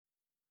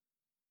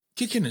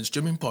Kicking and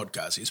Streaming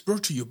Podcast is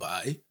brought to you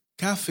by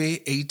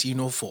Cafe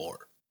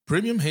 1804.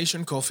 Premium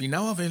Haitian coffee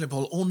now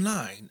available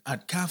online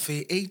at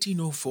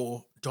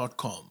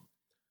cafe1804.com.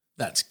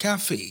 That's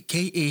cafe,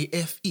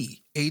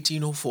 K-A-F-E,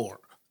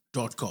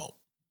 1804.com.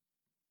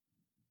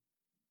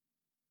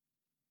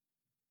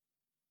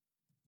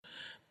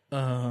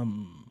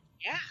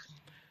 Yeah.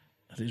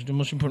 That is the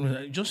most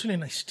important.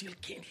 Jocelyn, I still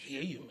can't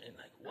hear you, man.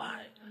 Like,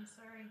 why? I'm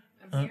sorry.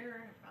 I'm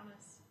here, I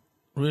promise.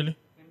 Really?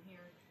 I'm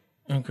here.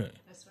 Okay.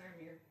 I swear I'm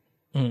here.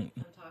 Mm.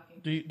 I'm talking.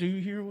 Do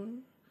you hear what?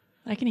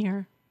 I can hear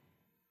her.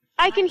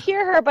 I can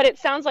hear her, but it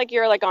sounds like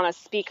you're like on a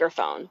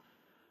speakerphone.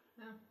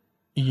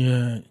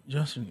 Yeah,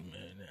 Jocelyn,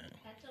 man.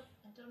 I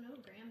don't know,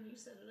 Graham. You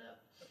set it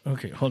up.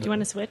 Okay, hold Do you on.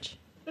 want to switch?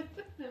 No,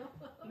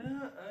 I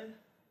know.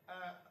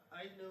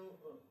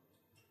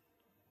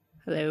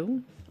 Hello.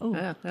 Oh,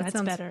 that that's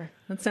sounds better.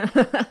 That sounds.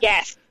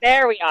 Yes,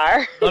 there we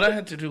are. All I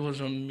had to do was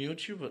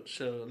unmute you, but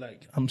so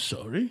like, I'm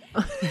sorry.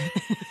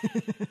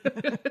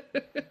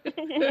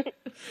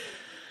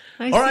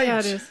 I see All right. how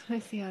it is. I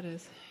see how it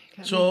is.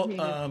 Got So me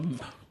muted.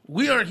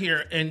 we are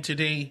here, and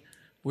today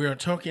we are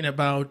talking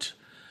about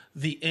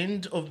the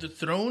end of the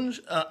Thrones.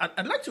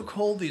 I'd like to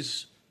call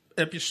this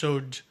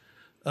episode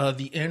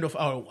the end of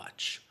our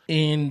watch,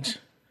 and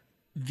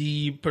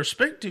the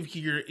perspective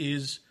here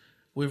is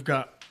we've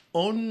got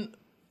on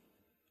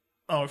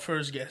our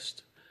first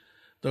guest,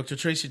 Dr.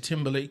 Tracy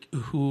Timberlake,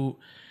 who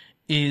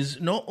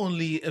is not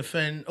only a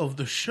fan of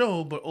the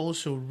show but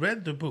also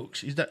read the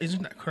books.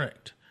 Isn't that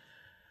correct?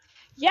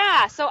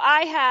 Yeah, so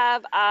I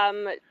have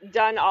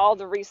done all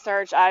the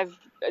research. I've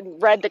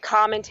read the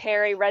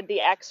commentary, read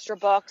the extra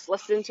books,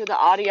 listened to the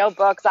audio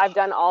books. I've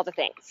done all the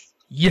things.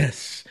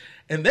 Yes.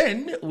 And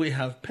then we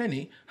have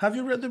Penny. Have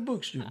you read the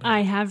books, Julie?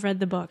 I have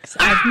read the books.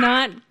 I've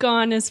not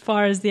gone as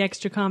far as the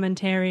extra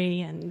commentary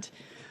and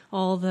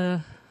all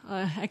the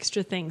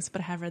extra things,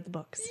 but I have read the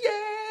books.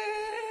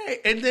 Yay!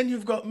 And then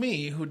you've got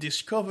me, who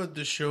discovered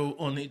the show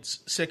on its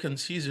second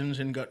seasons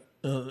and got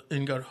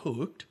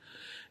hooked.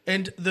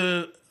 And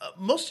the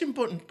most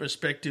important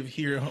perspective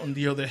here, on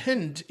the other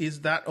hand,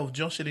 is that of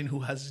Jocelyn, who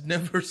has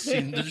never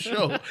seen the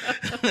show.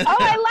 Oh,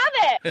 I love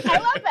it. I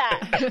love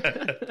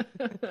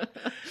that.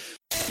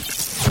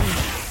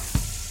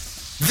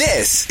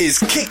 This is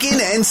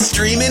Kickin' and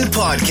Streamin'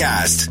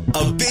 Podcast,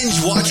 a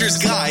binge watcher's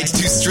guide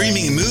to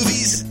streaming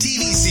movies,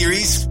 TV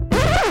series,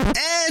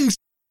 and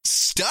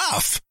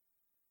stuff.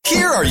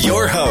 Here are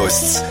your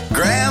hosts,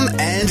 Graham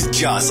and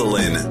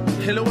Jocelyn.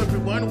 Hello,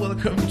 everyone.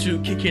 Welcome to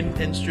Kickin'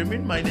 and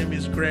Streamin'. My name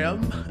is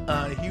Graham.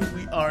 Here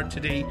we are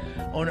today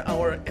on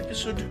our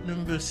episode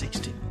number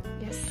 16.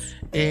 Yes.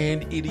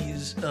 And it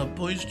is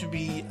poised to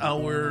be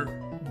our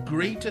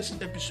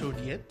greatest episode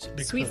yet.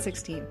 Sweet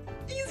 16.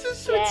 It's a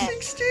Sweet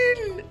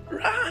 16,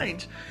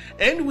 right?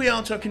 And we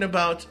are talking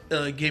about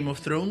Game of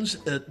Thrones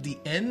at the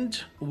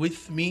end.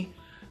 With me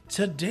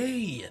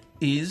today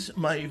is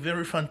my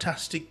very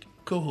fantastic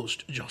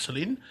co-host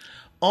Jocelyn.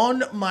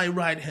 On my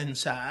right-hand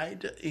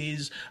side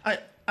is I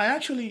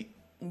actually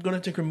am gonna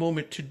take a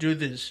moment to do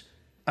this.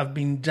 I've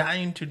been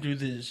dying to do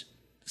this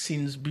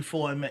since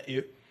before I met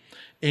you,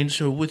 and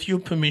so with your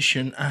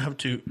permission, I have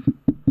to.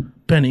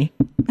 Penny.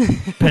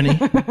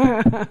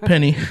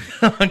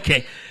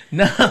 Okay,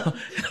 now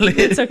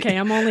It's okay.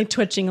 I'm only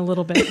twitching a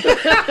little bit.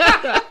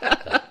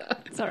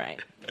 It's all right.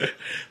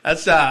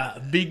 That's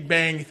a Big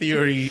Bang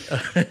Theory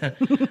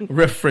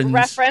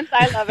reference.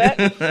 I love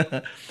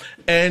it.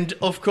 And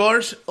of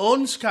course,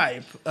 on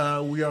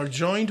Skype, we are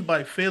joined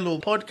by fellow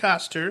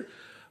podcaster,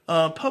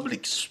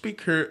 public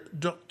speaker,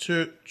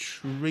 Dr.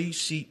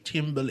 Tracy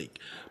Timberlake.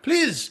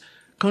 Please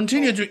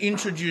continue to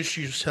introduce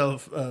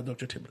yourself,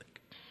 Dr. Timberlake.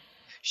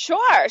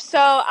 Sure.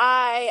 So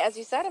as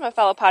you said, I'm a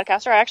fellow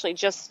podcaster. I actually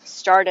just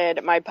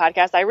started my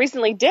podcast. I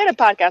recently did a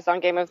podcast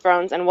on Game of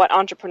Thrones and what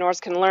entrepreneurs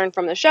can learn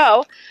from the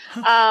show.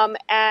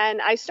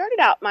 And I started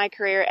out my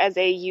career as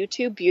a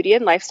YouTube beauty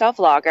and lifestyle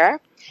vlogger,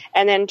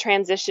 and then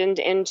transitioned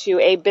into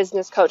a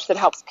business coach that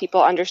helps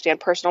people understand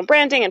personal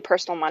branding and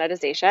personal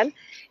monetization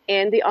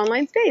in the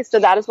online space. So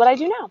that is what I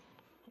do now.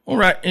 All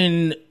right.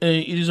 And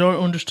it is our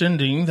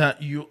understanding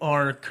that you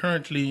are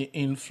currently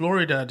in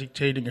Florida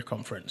dictating a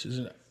conference,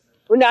 isn't it?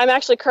 No,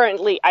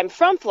 I'm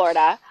from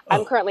Florida.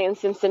 I'm currently in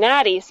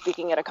Cincinnati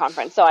speaking at a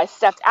conference. So I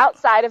stepped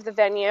outside of the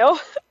venue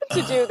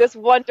to do this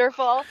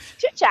wonderful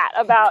chit chat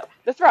about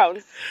the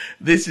thrones.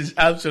 This is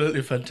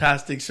absolutely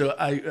fantastic. So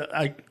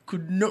I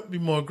could not be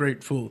more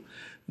grateful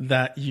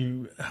that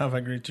you have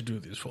agreed to do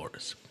this for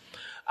us.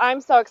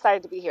 I'm so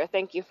excited to be here.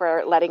 Thank you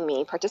for letting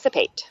me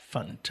participate.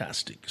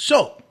 Fantastic.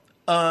 So,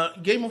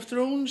 Game of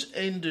Thrones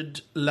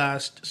ended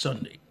last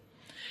Sunday.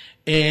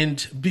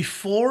 And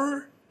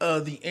before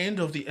the end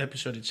of the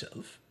episode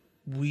itself,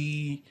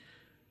 we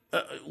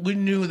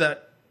knew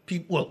that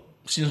people. Well,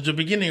 since the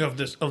beginning of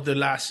this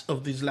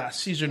last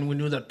season, we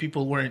knew that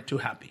people weren't too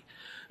happy.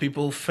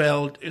 People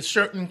felt a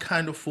certain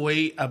kind of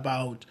way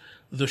about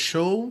the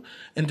show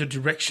and the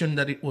direction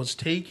that it was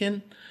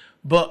taken.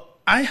 But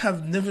I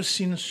have never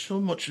seen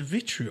so much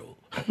vitriol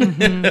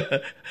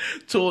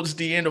towards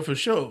the end of a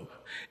show.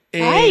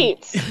 And,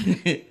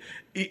 Right.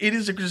 it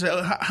is a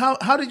crusade.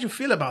 How did you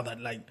feel about that?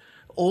 Like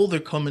all the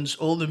comments,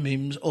 all the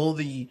memes, all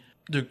the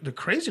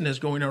craziness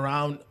going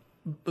around.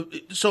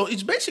 So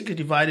it's basically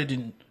divided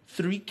in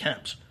three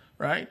camps,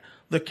 right?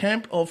 The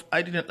camp of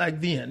I didn't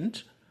like the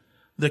end,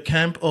 the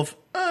camp of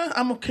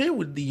I'm okay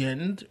with the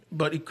end,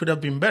 but it could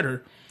have been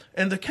better,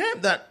 and the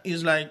camp that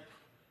is like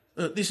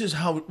this is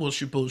how it was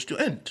supposed to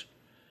end.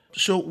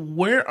 So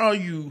where are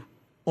you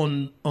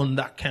on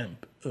that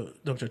camp,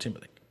 Dr.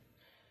 Timberlake?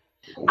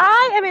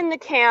 I am in the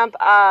camp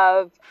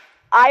of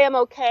I am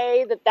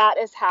okay that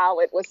is how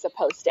it was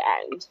supposed to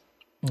end.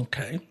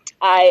 Okay.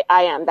 I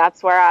am.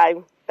 That's where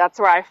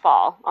I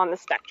fall on the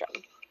spectrum.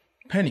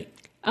 Penny.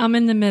 I'm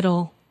in the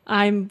middle.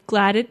 I'm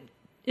glad it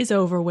is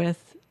over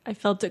with. I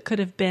felt it could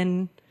have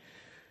been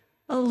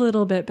a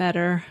little bit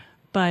better,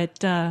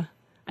 but I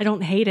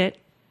don't hate it.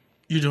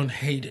 You don't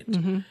hate it.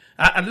 Mm-hmm.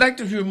 I'd like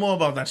to hear more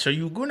about that. So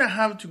you're going to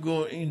have to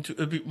go into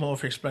a bit more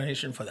of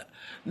explanation for that.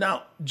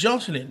 Now,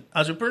 Jocelyn,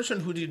 as a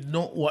person who did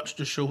not watch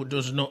the show, who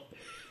does not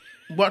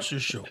watch the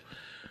show,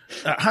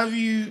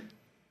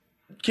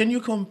 can you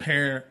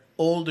compare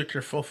all the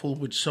kerfuffle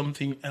with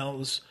something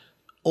else,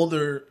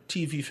 other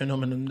TV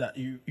phenomenon that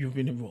you've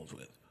been involved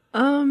with?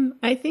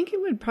 I think it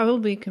would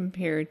probably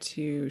compare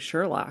to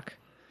Sherlock,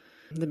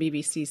 the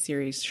BBC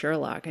series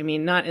Sherlock. I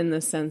mean, not in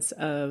the sense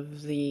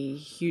of the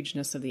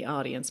hugeness of the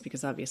audience,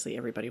 because obviously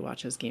everybody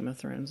watches Game of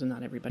Thrones and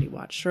not everybody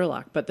watched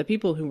Sherlock. But the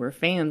people who were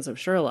fans of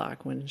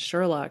Sherlock, when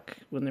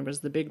there was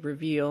the big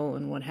reveal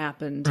and what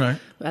happened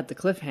at the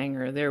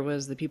cliffhanger, there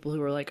was the people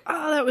who were like,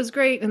 oh, that was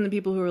great. And the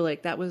people who were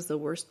like, that was the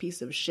worst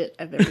piece of shit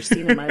I've ever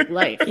seen in my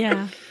life.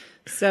 Yeah.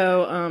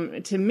 So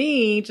to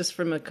me, just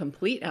from a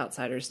complete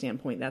outsider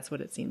standpoint, that's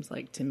what it seems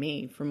like to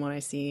me from what I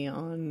see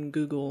on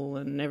Google.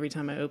 And every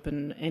time I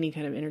open any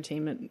kind of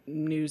entertainment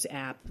news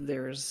app,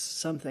 there's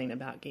something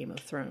about Game of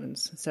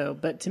Thrones. So,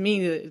 but to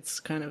me, it's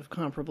kind of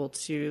comparable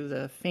to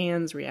the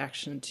fans'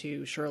 reaction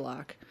to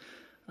Sherlock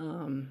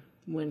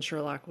when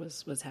Sherlock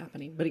was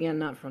happening. But again,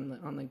 not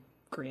on the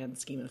grand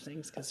scheme of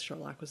things, because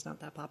Sherlock was not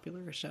that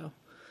popular a show.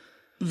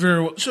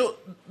 Very well. So,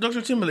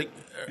 Dr. Timberlake,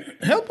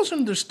 help us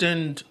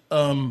understand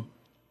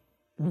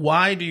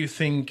why do you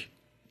think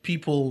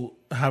people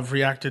have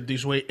reacted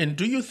this way? And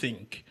do you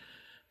think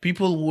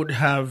people would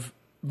have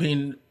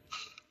been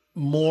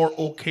more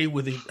okay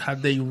with it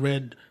had they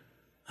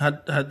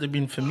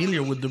been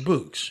familiar with the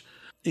books?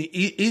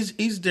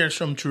 Is there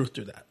some truth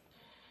to that?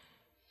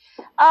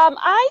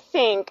 I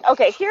think,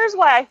 here's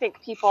why I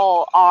think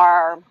people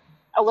are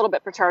a little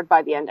bit perturbed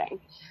by the ending.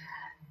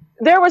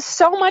 There was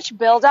so much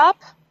buildup,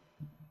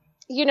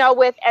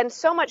 and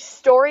so much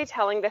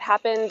storytelling that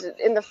happened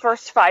in the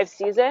first 5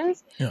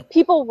 seasons. Yeah.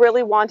 People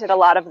really wanted a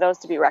lot of those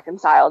to be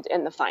reconciled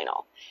in the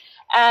final.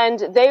 And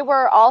they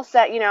were all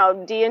set,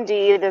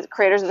 D&D, the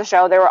creators of the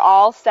show, they were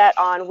all set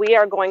on, we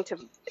are going to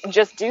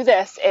just do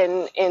this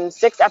in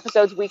 6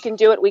 episodes. We can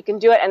do it.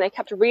 And they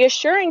kept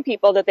reassuring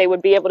people that they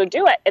would be able to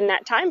do it in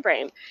that time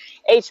frame.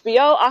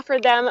 HBO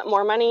offered them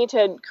more money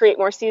to create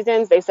more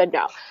seasons. They said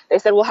no. They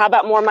said, well, how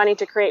about more money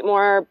to create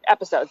more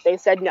episodes? They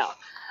said no.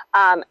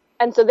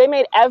 And so they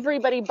made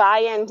everybody buy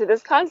into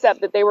this concept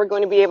that they were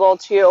going to be able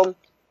to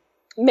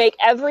make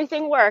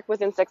everything work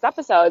within 6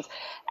 episodes.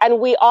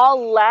 And we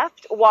all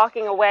left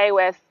walking away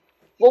with,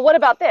 well, what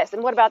about this?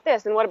 And what about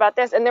this? And what about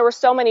this? And there were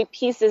so many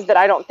pieces that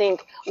I don't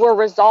think were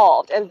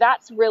resolved. And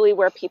that's really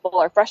where people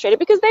are frustrated,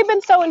 because they've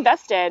been so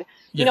invested,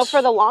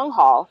 for the long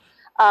haul.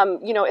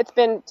 It's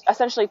been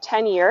essentially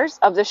 10 years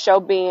of the show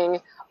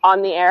being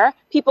on the air.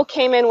 People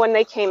came in when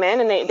they came in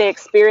and they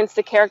experienced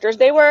the characters.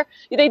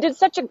 They did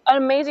such an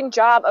amazing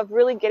job of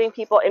really getting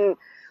people in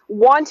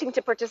wanting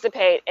to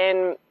participate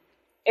in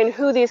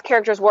who these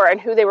characters were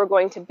and who they were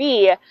going to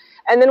be.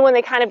 And then when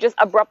they kind of just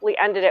abruptly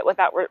ended it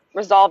without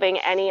resolving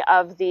any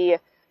of the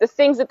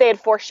things that they had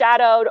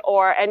foreshadowed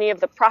or any of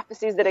the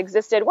prophecies that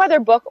existed,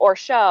 whether book or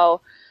show,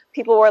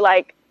 people were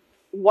like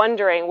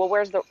wondering, well,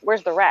 where's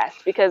the rest?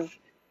 Because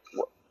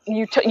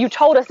you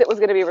told us it was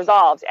going to be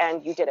resolved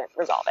and you didn't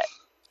resolve it.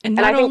 And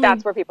I think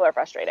that's where people are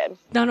frustrated.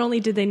 Not only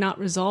did they not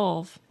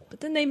resolve, but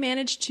then they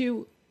managed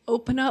to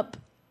open up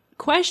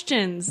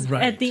questions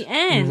at the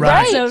end.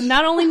 Right. So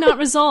not only not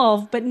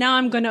resolve, but now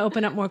I'm going to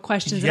open up more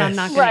questions that I'm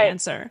not going to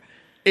answer.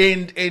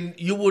 And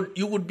you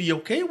would be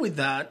okay with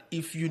that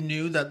if you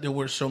knew that there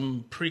were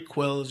some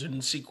prequels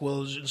and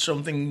sequels and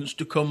some things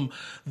to come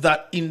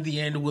that in the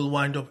end will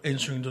wind up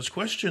answering those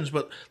questions.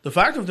 But the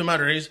fact of the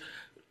matter is,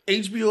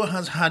 HBO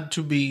has had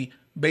to be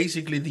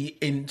basically the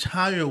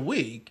entire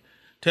week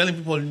telling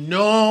people,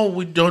 no,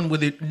 we're done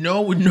with it.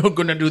 No, we're not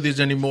going to do this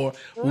anymore.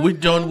 We're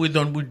done. We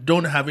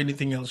don't have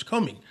anything else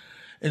coming.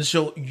 And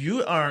so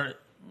you are,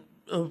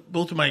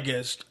 both of my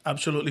guests,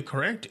 absolutely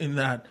correct in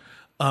that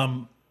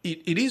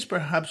it is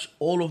perhaps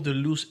all of the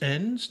loose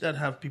ends that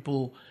have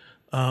people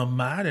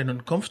mad and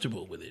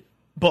uncomfortable with it.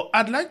 But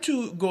I'd like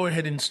to go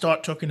ahead and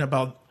start talking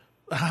about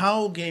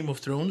how Game of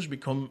Thrones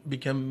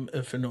became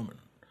a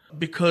phenomenon.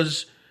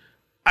 Because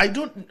I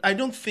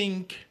don't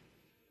think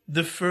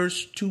the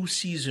first 2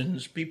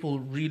 seasons people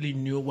really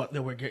knew what they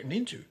were getting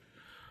into.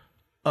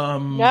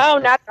 No,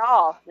 not at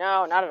all.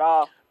 No, not at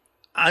all.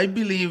 I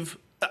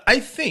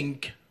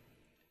think,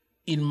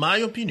 in my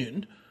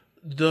opinion,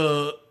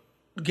 the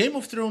Game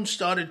of Thrones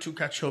started to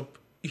catch up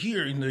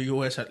here in the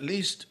US, at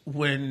least,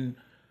 when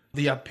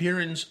the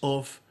appearance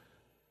of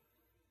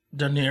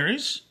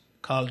Daenerys,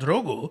 Khal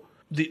Drogo,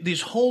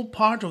 this whole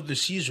part of the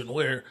season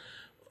where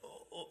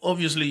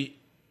obviously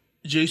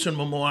Jason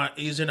Momoa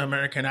is an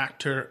American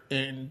actor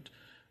and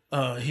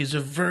he's a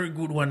very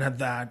good one at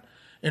that.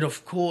 And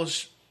of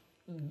course,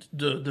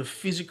 the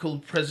physical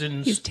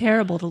presence. He's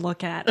terrible to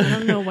look at. I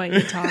don't know what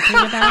you're talking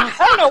about.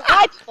 I don't know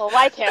why people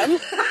like him.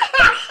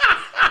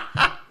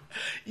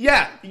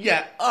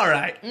 Yeah, all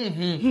right.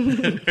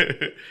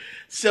 Mm-hmm.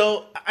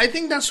 So I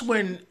think that's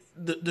when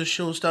the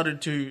show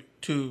started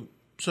to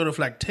sort of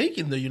like take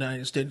in the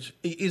United States.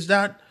 Is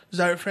that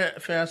a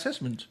fair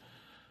assessment?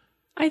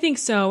 I think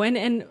so.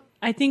 And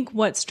I think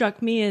what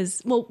struck me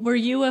is, well, were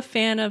you a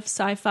fan of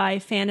sci-fi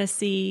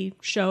fantasy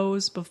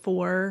shows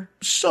before?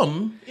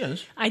 Some,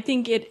 yes. I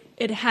think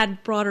it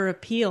had broader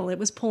appeal. It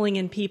was pulling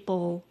in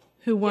people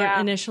who weren't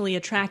initially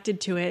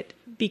attracted to it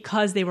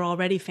because they were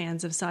already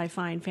fans of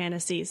sci-fi and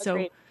fantasy.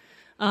 So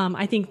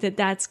I think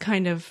that's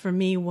kind of, for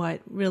me, what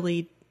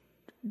really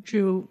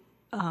drew...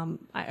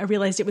 I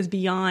realized it was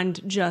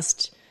beyond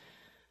just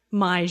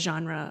my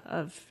genre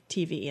of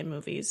TV and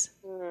movies.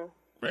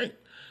 Right.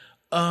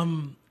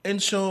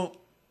 And so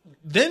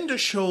then the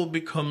show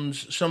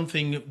becomes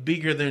something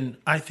bigger than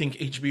I think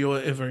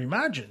HBO ever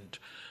imagined.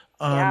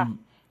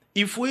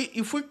 If we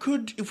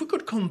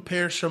could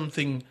compare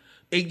something,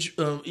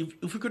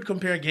 if we could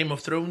compare Game of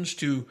Thrones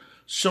to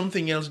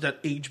something else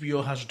that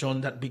HBO has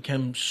done that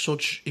became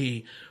such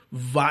a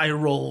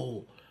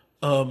viral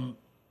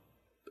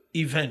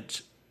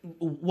event,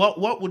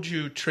 what would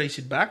you trace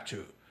it back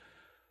to?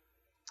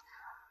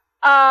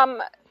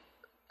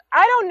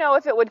 I don't know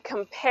if it would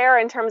compare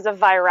in terms of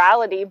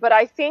virality, but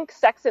I think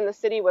Sex and the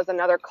City was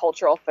another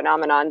cultural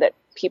phenomenon that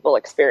people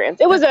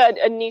experienced. It was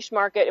a niche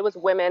market. It was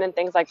women and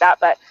things like that.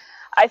 But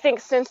I think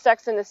since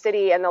Sex and the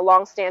City and the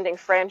longstanding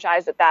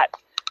franchise that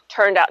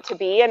turned out to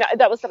be, and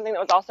that was something that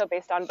was also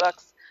based on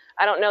books,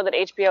 I don't know that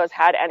HBO has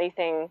had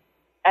anything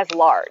as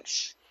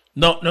large.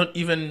 Not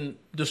even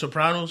The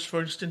Sopranos,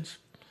 for instance?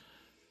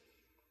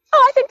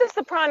 Oh, I think The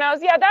Sopranos,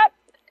 that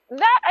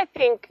I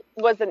think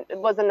was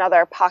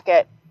another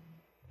pocket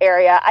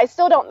area. I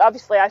still don't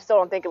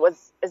think it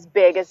was as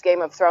big as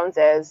Game of Thrones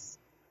is.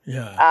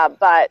 Yeah.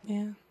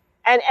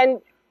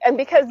 And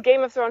because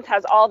Game of Thrones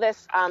has all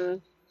this,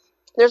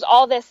 there's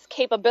all this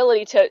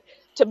capability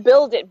to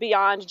build it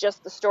beyond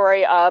just the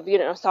story of,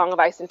 Song of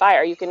Ice and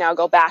Fire. You can now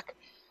go back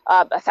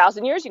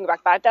 1,000 years, you can go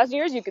back 5,000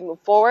 years, you can move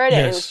forward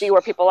and see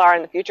where people are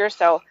in the future.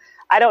 So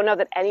I don't know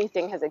that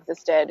anything has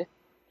existed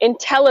in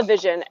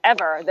television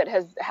ever that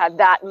has had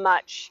that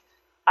much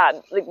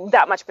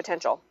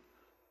potential.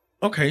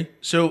 Okay,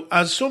 so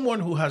as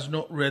someone who has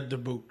not read the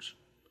books,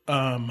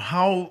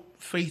 how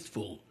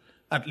faithful,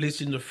 at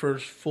least in the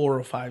first 4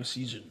 or 5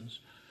 seasons,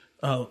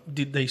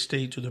 did they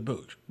stay to the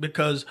book?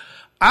 Because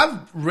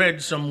I've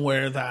read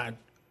somewhere that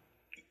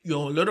a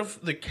lot of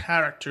the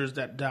characters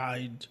that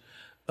died,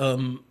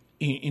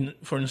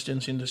 for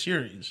instance, in the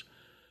series,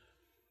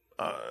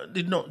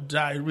 did not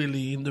die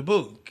really in the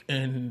book,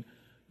 and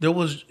they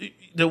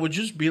were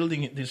just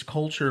building this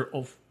culture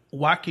of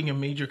whacking a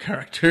major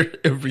character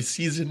every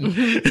season,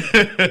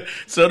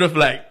 sort of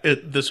like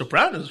The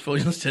Sopranos, for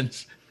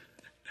instance.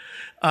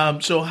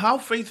 So how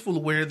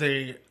faithful were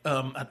they,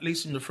 at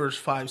least in the first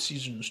 5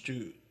 seasons,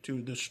 to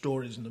the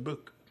stories in the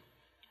book?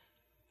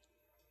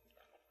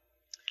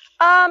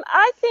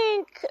 I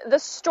think the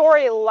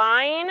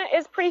storyline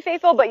is pretty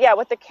faithful, but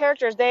with the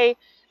characters, they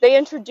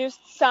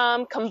introduced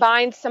some,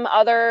 combined some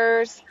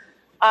others.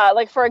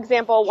 Like, for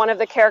example, one of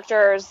the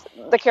character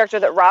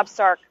that Robb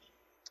Stark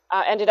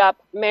ended up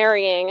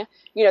marrying,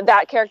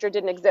 that character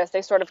didn't exist.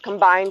 They sort of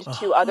combined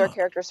 2 other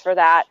characters for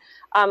that.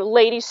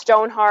 Lady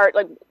Stoneheart,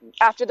 like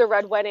after the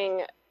Red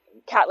Wedding,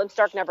 Catelyn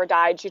Stark never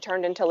died. She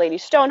turned into Lady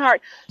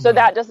Stoneheart. So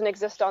that doesn't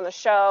exist on the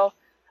show.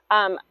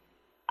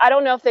 I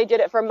don't know if they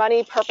did it for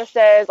money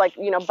purposes, like,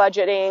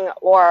 budgeting,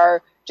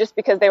 or just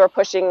because they were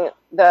pushing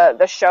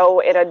the show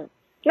in a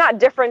not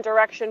different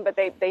direction, but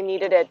they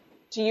needed it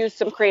to use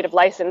some creative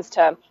license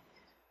to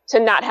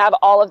not have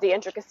all of the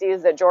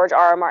intricacies that George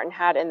R.R. Martin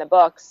had in the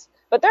books.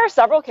 But there are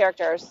several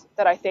characters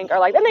that I think are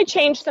like, and they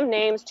changed some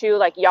names too,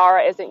 like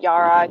Yara isn't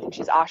Yara. I think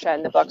she's Asha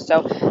in the book.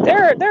 So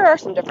there are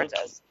some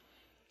differences.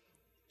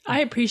 I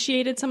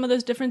appreciated some of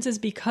those differences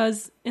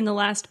because in the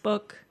last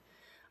book,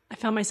 I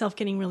found myself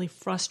getting really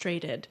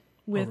frustrated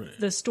with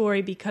the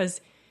story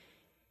because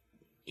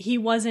he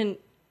wasn't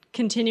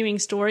continuing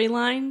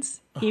storylines.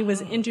 He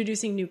was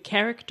introducing new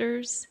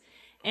characters,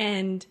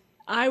 and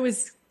I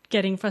was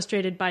getting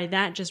frustrated by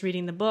that just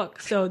reading the book.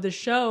 So the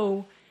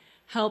show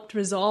helped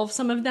resolve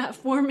some of that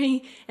for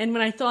me. And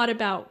when I thought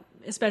about,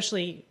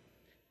 especially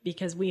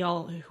because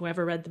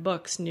whoever read the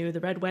books knew the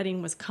Red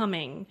Wedding was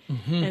coming.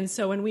 Mm-hmm. And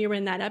so when we were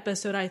in that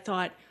episode, I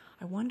thought,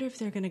 I wonder if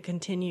they're going to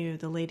continue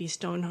the Lady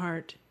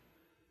Stoneheart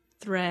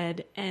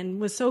thread, and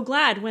was so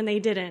glad when they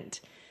didn't.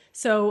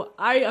 So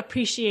I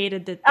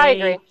appreciated that I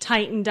they agree.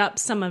 tightened up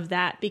some of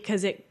that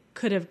because it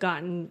could have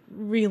gotten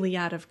really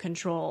out of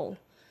control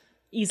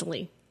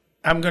easily.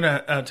 I'm going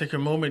to take a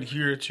moment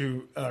here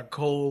to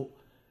call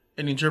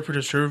an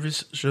interpreter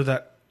service so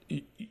that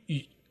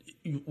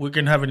we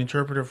can have an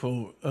interpreter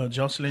for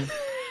Jocelyn.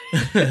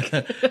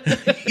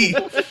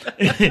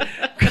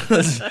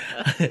 Because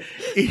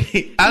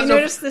you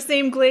notice the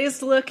same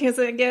glazed look as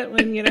I get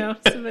when,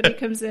 somebody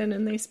comes in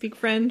and they speak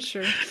French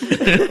or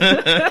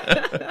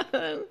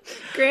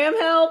Graham,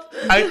 help.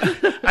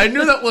 I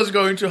knew that was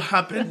going to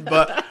happen,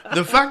 but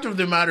the fact of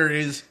the matter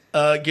is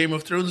Game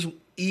of Thrones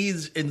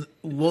is and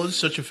was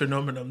such a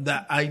phenomenon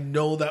that I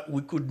know that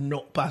we could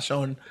not pass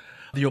on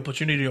the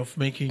opportunity of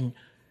making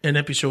an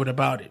episode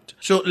about it.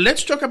 So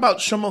let's talk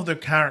about some of the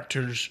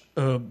characters,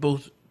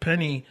 both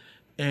Penny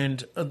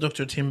and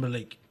Dr.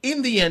 Timberlake.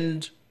 In the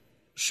end,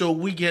 so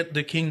we get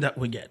the king that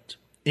we get,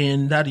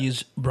 and that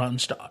is Bran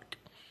Stark.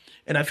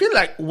 And I feel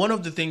like one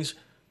of the things,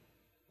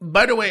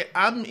 by the way,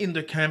 I'm in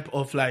the camp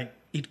of like,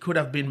 it could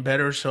have been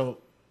better,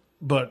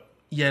 but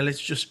yeah, let's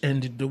just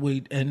end it the way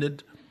it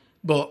ended.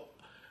 But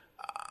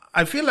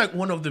I feel like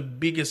one of the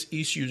biggest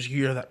issues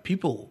here that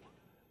people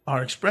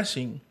are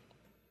expressing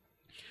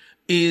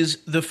is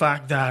the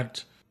fact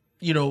that,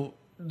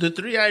 the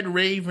three-eyed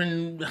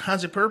raven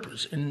has a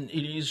purpose, and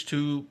it is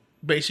to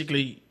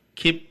basically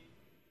keep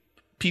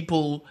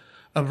people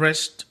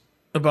abreast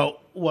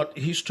about what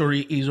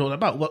history is all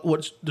about.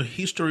 What's the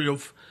history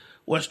of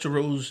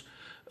Westeros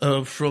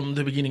from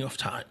the beginning of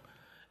time.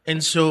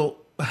 And so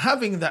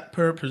having that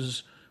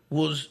purpose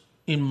was,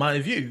 in my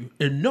view,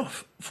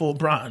 enough for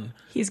Bran.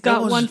 He's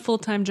got one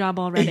full-time job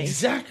already.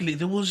 Exactly.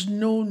 There was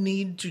no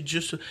need to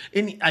just...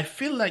 And I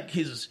feel like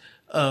his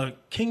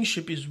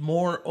kingship is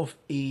more of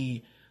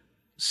a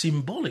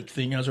symbolic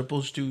thing as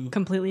opposed to...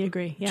 Completely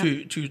agree, yeah.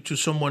 To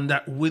someone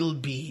that will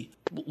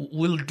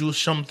do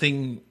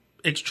something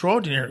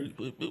extraordinary.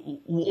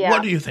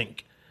 What do you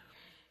think?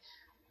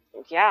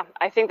 Yeah,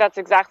 I think that's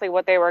exactly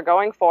what they were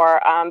going for.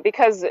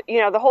 Because,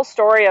 the whole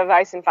story of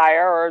Ice and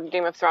Fire or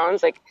Game of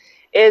Thrones,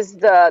 is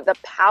the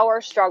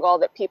power struggle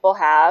that people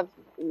have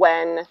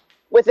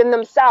within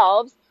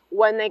themselves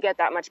when they get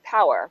that much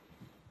power.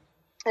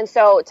 And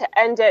so to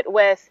end it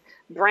with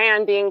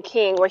Bran being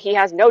king, where he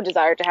has no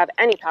desire to have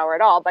any power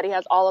at all, but he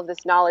has all of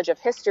this knowledge of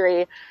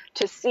history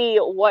to see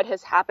what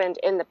has happened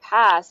in the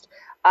past,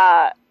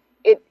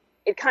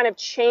 it kind of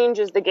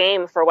changes the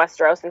game for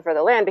Westeros and for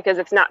the land, because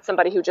it's not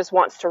somebody who just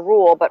wants to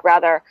rule, but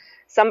rather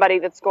somebody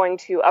that's going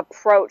to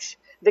approach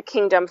the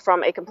kingdom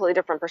from a completely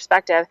different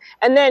perspective.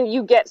 And then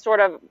you get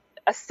sort of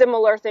a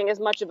similar thing, as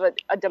much of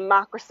a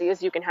democracy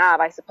as you can have,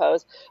 I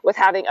suppose, with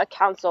having a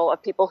council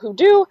of people who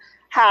do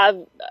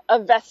have a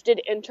vested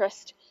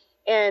interest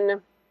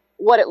in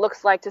what it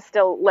looks like to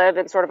still live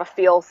in sort of a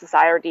feudal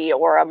society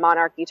or a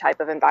monarchy type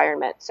of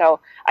environment. So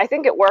I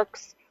think it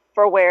works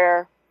for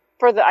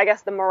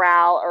the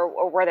morale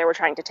or where they were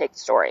trying to take the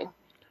story.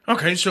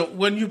 Okay, so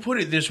when you put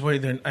it this way,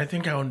 then I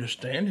think I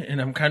understand, and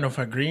I'm kind of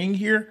agreeing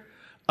here.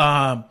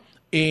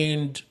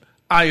 And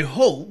I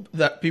hope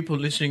that people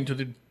listening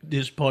to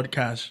this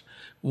podcast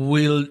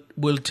will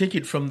take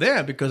it from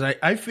there, because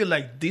I feel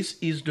like this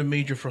is the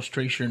major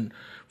frustration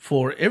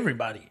for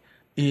everybody,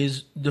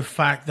 is the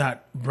fact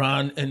that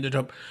Bran ended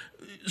up...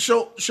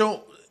 So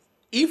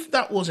if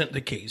that wasn't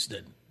the case,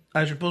 then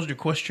I suppose the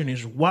question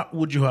is, what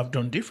would you have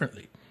done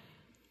differently?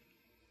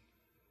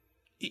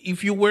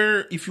 If you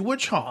were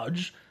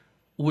charged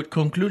with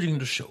concluding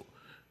the show,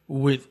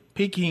 with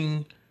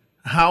picking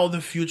how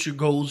the future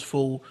goes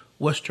for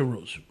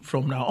Westeros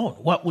from now on,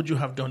 what would you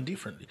have done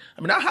differently?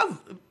 I mean, I have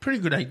a pretty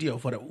good idea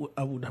of what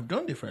I would have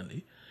done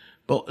differently,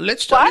 but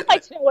let's start. Well, I'd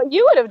like to know what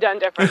you would have done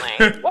differently.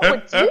 What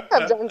would you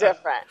have done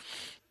different?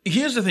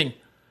 Here's the thing.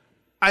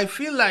 I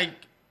feel like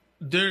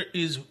there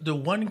is the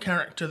one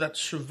character that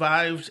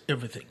survived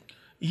everything.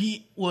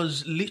 He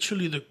was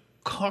literally the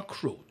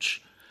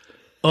cockroach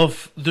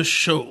of the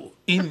show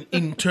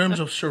in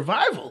terms of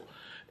survival.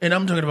 And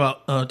I'm talking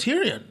about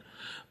Tyrion.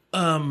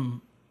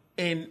 And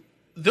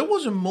there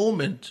was a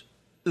moment,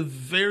 a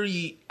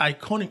very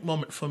iconic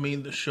moment for me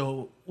in the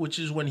show, which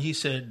is when he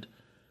said,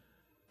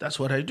 "That's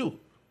what I do.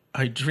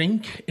 I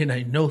drink and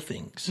I know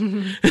things."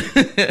 And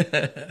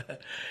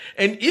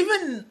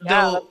even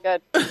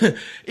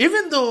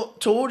though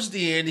towards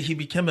the end he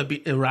became a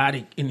bit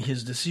erratic in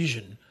his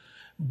decision,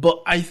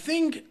 but I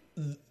think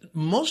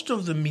most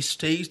of the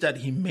mistakes that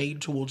he made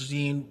towards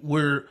the end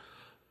were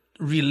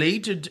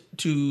related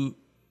to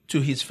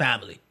his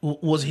family,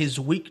 was his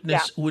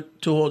weakness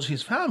towards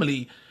his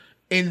family.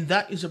 And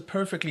that is a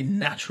perfectly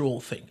natural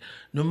thing.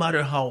 No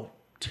matter how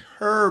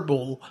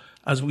terrible,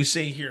 as we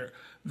say here,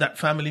 that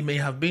family may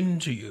have been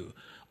to you,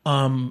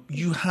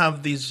 you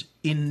have this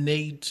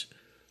innate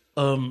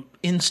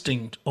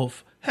instinct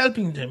of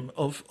helping them,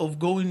 of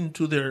going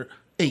to their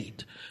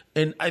aid.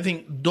 And I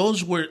think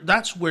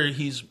that's where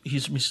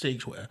his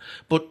mistakes were.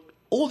 But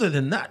other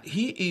than that,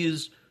 he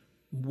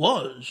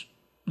was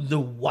the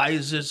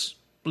wisest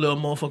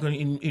motherfucker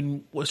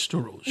in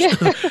Westeros.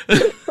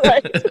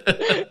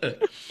 Right.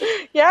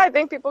 Yeah, I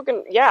think people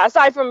can. Yeah,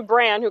 aside from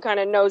Bran, who kind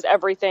of knows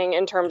everything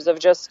in terms of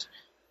just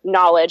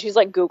knowledge, he's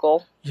like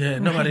Google. Yeah,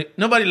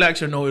 nobody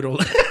likes a know-it-all.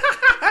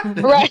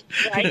 Right.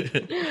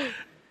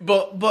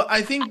 But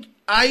I think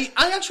I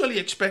actually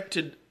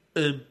expected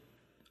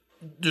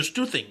there's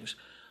two things.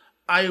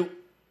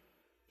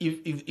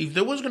 If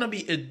there was gonna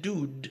be a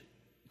dude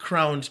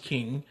crowned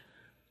king,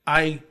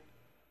 I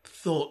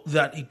thought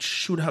that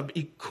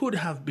it could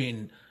have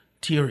been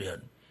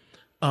Tyrion.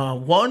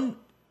 One,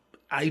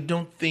 I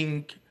don't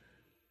think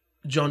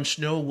Jon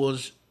Snow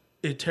was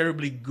a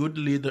terribly good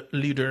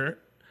leader.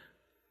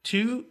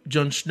 Two,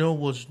 Jon Snow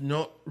was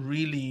not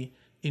really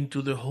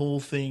into the whole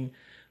thing.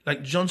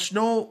 Like, Jon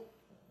Snow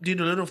did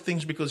a lot of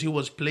things because he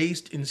was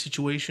placed in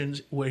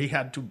situations where he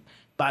had to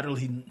battle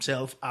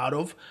himself out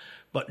of,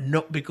 but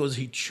not because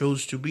he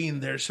chose to be in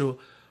there. So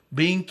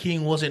being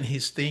king wasn't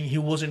his thing. He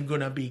wasn't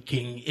going to be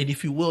king. And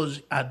if he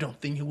was, I don't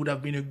think he would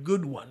have been a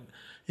good one.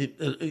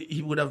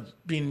 He would have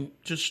been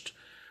just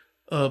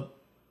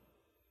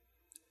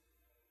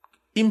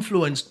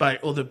influenced by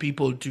other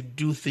people to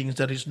do things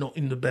that is not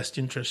in the best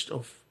interest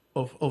of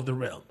the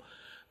realm.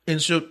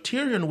 And so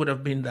Tyrion would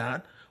have been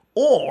that.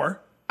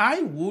 Or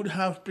I would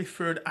have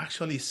preferred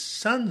actually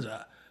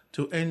Sansa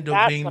to end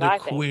up being the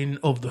queen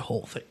of the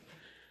whole thing.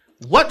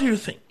 What do you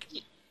think?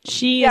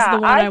 She is the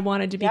one I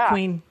wanted to be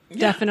queen.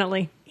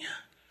 Definitely.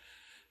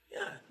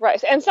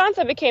 Right. And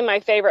Sansa became my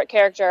favorite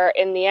character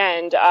in the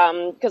end,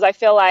 because I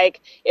feel like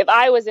if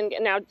I was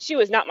now she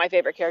was not my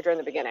favorite character in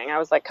the beginning. I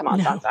was like, come on,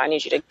 Sansa, I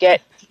need you to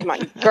come on,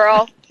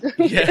 girl,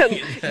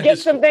 get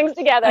some things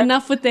together.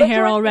 Enough with the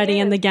hair already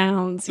and the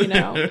gowns,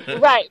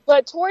 Right.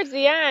 But towards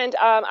the end,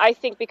 I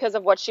think because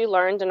of what she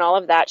learned and all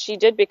of that, she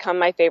did become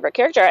my favorite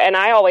character. And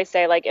I always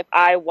say, like, if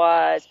I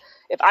was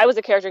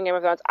a character in Game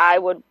of Thrones, I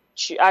would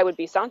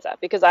be Sansa,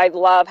 because I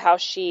love how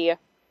she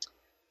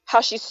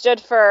stood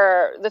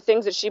for the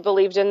things that she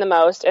believed in the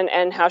most,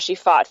 and how she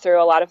fought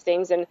through a lot of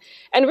things, and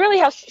really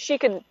how she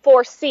could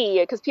foresee,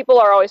 because people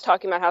are always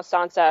talking about how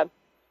Sansa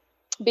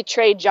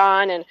betrayed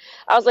Jon, and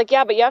I was like,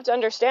 yeah, but you have to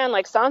understand,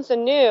 like, Sansa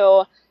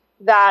knew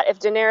that if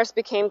Daenerys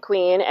became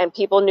queen and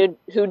people knew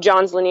who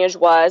Jon's lineage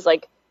was,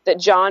 like, that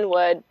Jon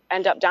would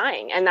end up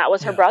dying, and that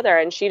was her brother,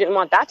 and she didn't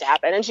want that to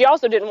happen, and she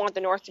also didn't want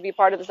the North to be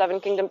part of the Seven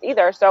Kingdoms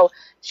either, so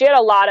she had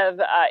a lot of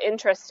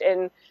interest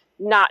in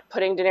not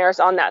putting Daenerys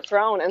on that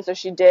throne, and so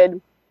she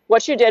did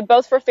what she did,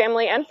 both for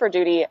family and for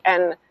duty,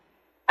 and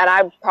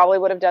I probably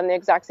would have done the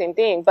exact same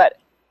thing. But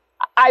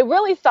I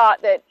really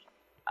thought that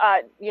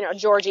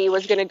Georgie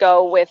was going to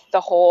go with the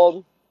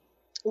whole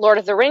Lord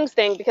of the Rings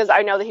thing, because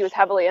I know that he was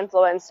heavily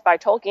influenced by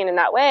Tolkien in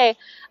that way.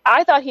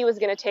 I thought he was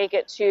going to take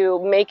it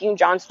to making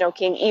Jon Snow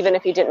king, even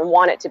if he didn't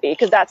want it to be,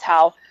 because that's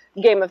how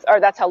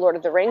Lord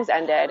of the Rings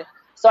ended.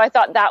 So I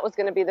thought that was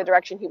going to be the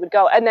direction he would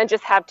go, and then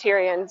just have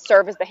Tyrion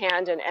serve as the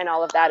hand and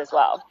all of that as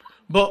well.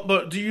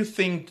 But do you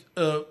think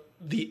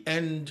the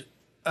end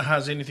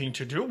has anything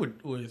to do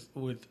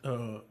with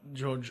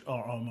George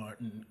R.R.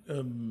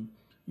 Martin?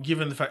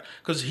 Given the fact,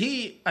 because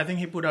I think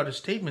he put out a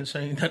statement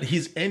saying that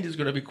his end is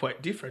going to be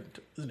quite different,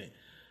 isn't it?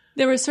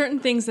 There were certain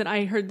things that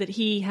I heard that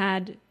he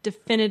had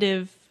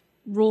definitive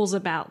rules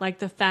about, like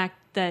the fact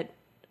that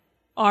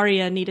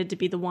Arya needed to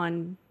be the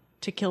one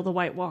to kill the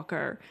White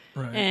Walker,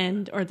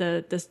 right, or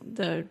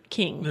the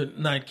king, the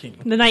Night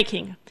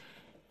King.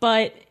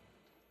 But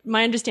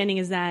my understanding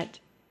is that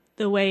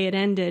the way it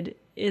ended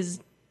is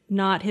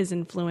not his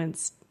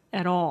influence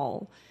at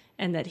all,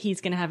 and that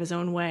he's going to have his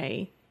own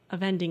way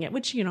of ending it,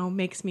 which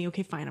makes me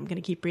okay. Fine, I'm going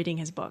to keep reading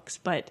his books,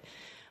 but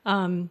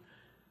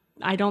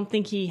I don't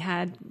think he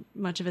had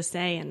much of a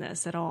say in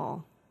this at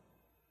all.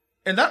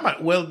 And that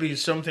might well be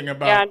something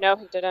about. Yeah, no,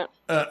 he didn't.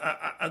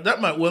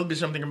 That might well be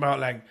something about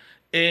like.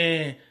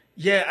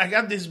 Yeah, I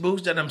got these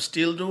books that I'm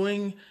still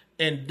doing,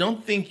 and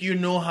don't think you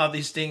know how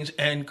these things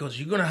end, because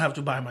you're going to have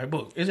to buy my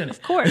book, isn't it?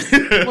 Of course.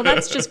 Well,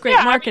 that's just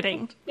great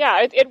marketing.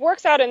 Yeah, it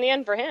works out in the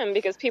end for him,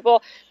 because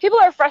people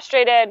are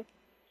frustrated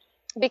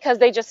because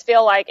they just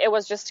feel like it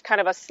was just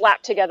kind of a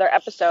slap-together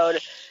episode.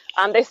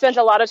 They spent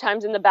a lot of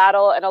times in the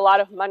battle and a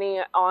lot of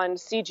money on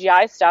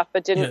CGI stuff,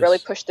 but didn't really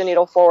push the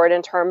needle forward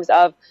in terms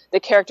of the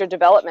character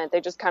development.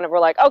 They just kind of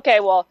were like, okay,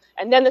 well,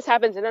 and then this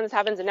happens, and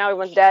now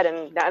everyone's dead,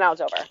 and now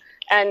it's over.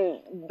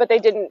 But they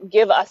didn't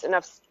give us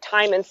enough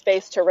time and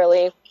space to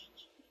really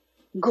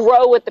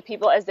grow with the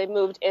people as they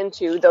moved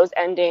into those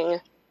ending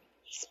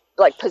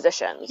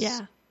positions.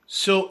 Yeah.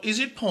 So is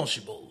it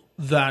possible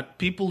that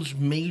people's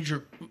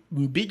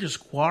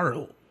biggest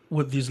quarrel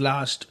with this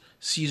last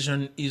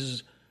season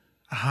is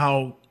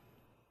how,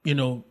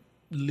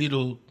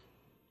 little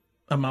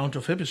amount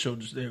of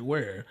episodes there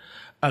were,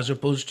 as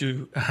opposed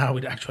to how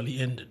it actually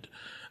ended?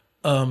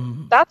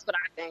 That's what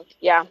I think.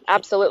 Yeah,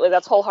 absolutely.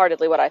 That's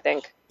wholeheartedly what I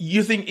think.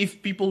 You think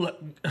if people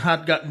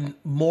had gotten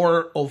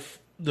more of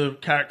the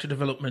character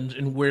development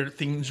and where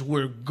things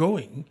were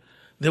going,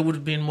 there would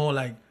have been more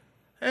like,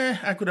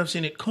 I could have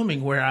seen it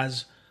coming.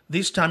 Whereas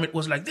this time it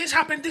was like, this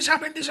happened,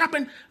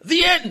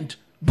 the end,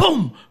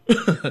 boom.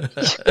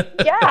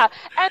 Yeah.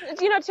 And,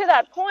 to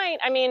that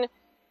point, I mean,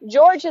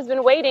 George has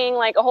been waiting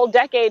like a whole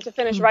decade to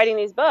finish writing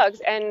these books,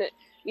 and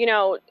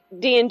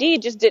D&D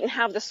just didn't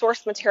have the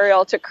source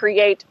material to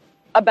create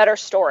a better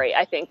story.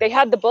 I think they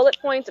had the bullet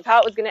points of how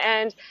it was going to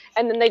end,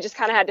 and then they just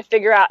kind of had to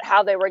figure out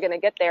how they were going to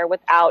get there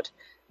without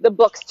the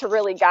books to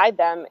really guide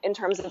them in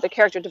terms of the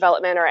character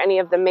development or any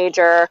of the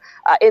major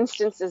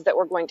instances that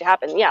were going to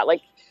happen. Yeah,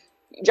 like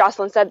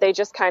Jocelyn said, they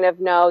just kind of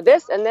know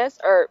this and this,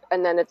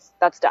 and then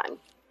that's done.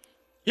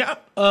 Yeah.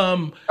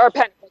 Or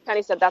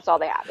Penny said that's all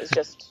they have. It's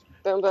just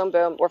boom, boom,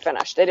 boom. We're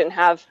finished. They didn't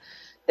have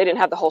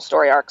the whole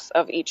story arcs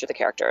of each of the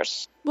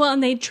characters. Well,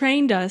 and they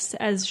trained us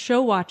as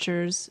show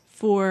watchers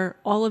for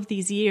all of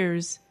these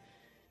years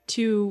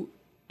to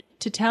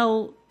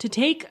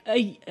take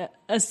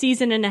a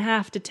season and a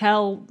half to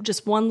tell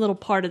just one little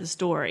part of the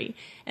story.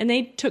 And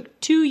they took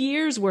 2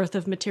 years worth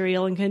of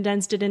material and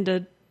condensed it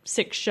into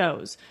 6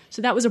 shows.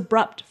 So that was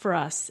abrupt for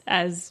us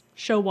as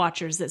show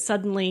watchers, that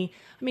suddenly,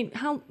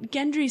 how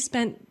Gendry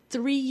spent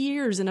 3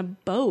 years in a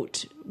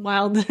boat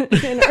while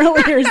in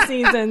earlier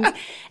seasons,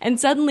 and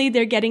suddenly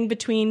they're getting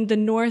between the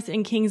North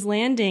and King's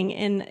Landing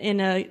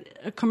in a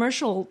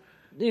commercial,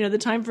 the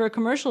time for a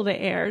commercial to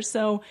air.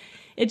 So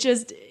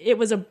it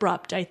was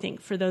abrupt, I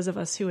think, for those of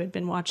us who had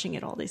been watching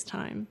it all this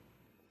time.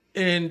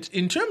 And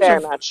in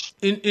terms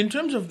in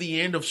terms of the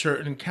end of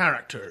certain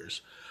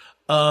characters,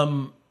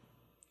 the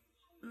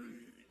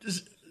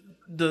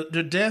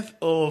death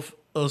of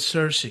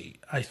Cersei,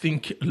 I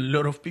think a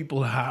lot of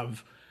people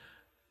have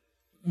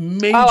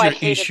major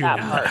issue with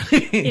that.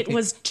 It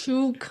was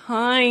too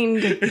kind.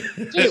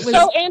 It was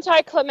so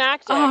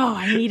anticlimactic. Oh,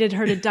 I needed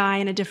her to die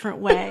in a different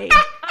way.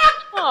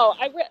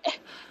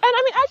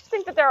 I just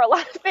think that there are a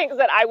lot of things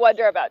that I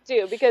wonder about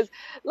too, because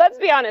let's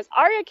be honest,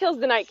 Arya kills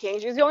the Night King.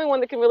 She's the only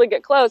one that can really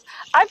get close.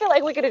 I feel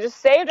like we could have just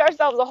saved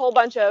ourselves a whole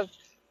bunch of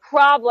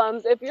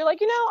problems if you're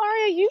like,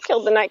 Arya, you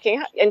killed the Night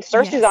King, and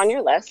Cersei's on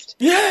your list.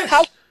 Yes.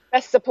 How can I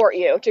best support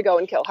you to go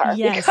and kill her?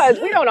 Yes. Because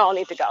we don't all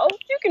need to go.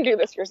 You can do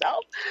this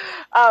yourself.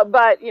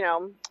 But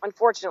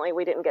unfortunately,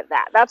 we didn't get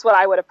that. That's what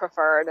I would have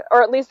preferred,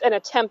 or at least an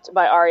attempt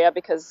by Arya,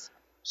 because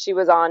she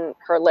was on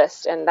her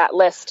list, and that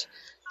list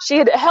she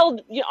had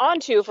held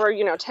onto for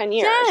 10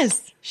 years.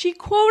 Yes, she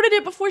quoted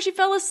it before she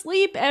fell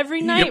asleep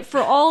every night for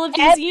all of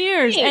these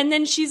years, and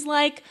then she's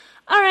like,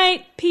 "All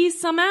right,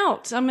 peace, I'm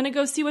out. I'm going to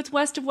go see what's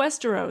west of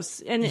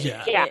Westeros." And it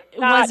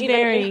was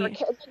very.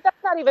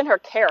 That's not even her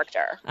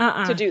character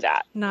to do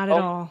that. Not at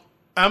all.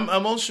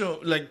 I'm also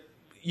like,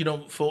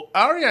 for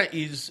Arya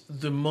is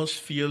the most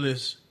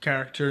fearless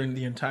character in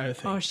the entire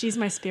thing. Oh, she's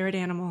my spirit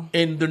animal.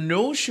 And the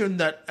notion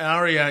that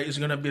Arya is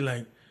going to be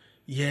like,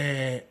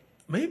 yeah,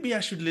 maybe I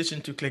should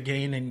listen to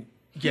Clegane and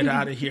get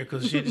out of here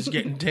because shit is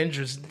getting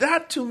dangerous.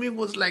 That to me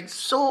was like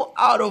so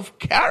out of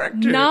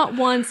character. Not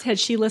once had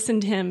she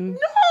listened to him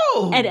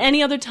at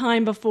any other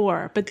time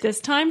before, but this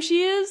time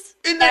she is.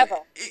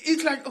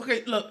 It's like,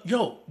 okay, look,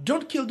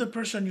 don't kill the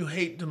person you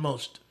hate the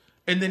most.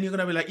 And then you're going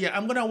to be like, yeah,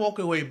 I'm going to walk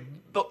away.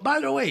 But by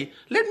the way,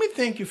 let me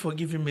thank you for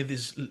giving me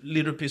this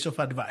little piece of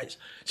advice.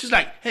 She's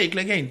like, hey,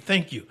 Clegane,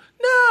 thank you.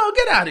 No,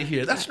 get out of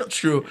here. That's not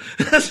true.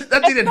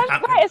 that didn't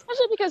happen. Right,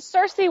 especially because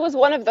Cersei was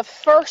one of the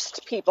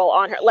first people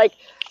on her. Like,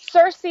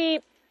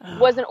 Cersei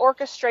was an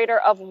orchestrator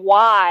of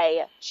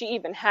why she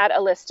even had a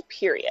list,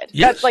 period.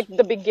 Yes. That's like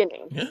the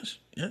beginning.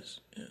 Yes.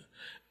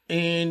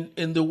 And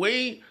in the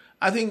way,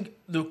 I think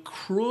the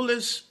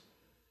cruelest,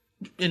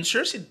 and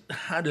Cersei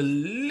had a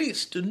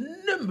list, a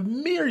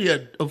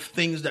myriad of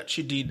things that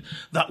she did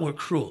that were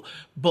cruel.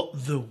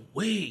 But the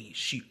way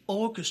she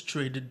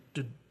orchestrated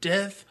the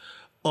death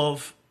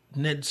of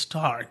Ned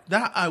Stark,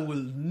 that I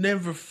will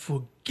never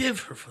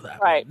forgive her for that.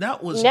 Right.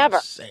 That was never.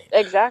 insane.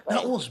 Exactly.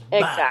 That was bad.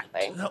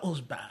 Exactly. That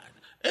was bad.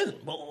 And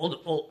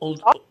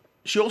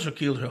she also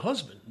killed her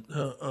husband,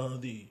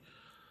 the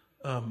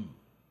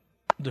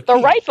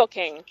rightful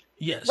king.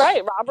 Yes.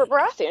 Right, Robert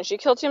Baratheon. She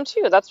killed him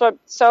too. That's what.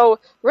 So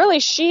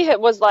really, she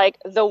was like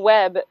the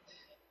web,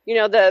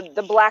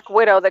 the Black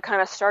Widow that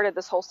kind of started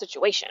this whole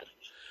situation.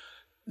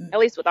 At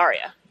least with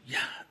Arya.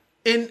 Yeah,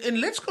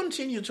 and let's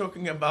continue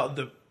talking about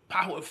the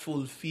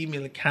powerful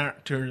female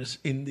characters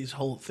in this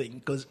whole thing,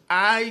 because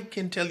I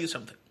can tell you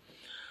something.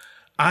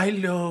 I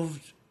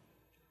loved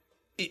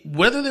it,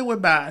 whether they were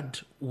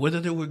bad,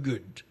 whether they were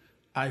good.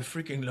 I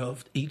freaking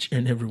loved each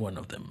and every one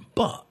of them.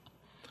 But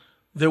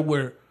there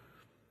were.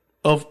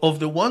 Of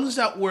the ones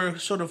that were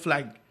sort of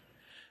like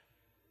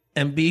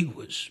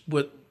ambiguous,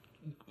 but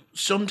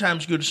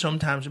sometimes good,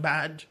 sometimes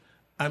bad,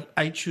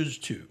 I choose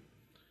two.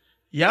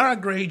 Yara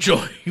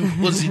Greyjoy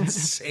was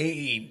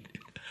insane.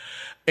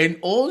 And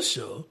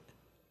also,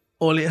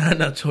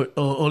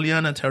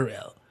 Olenna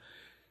Tyrell.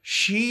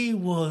 She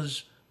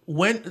was,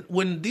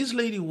 when this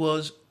lady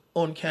was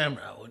on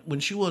camera, when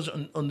she was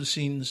on the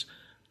scenes,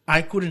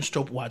 I couldn't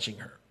stop watching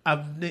her.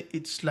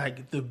 It's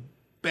like the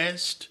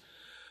best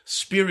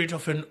spirit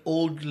of an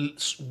old,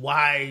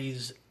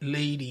 wise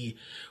lady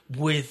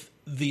with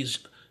this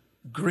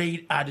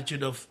great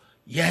attitude of,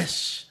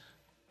 yes,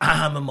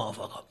 I'm a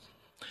motherfucker.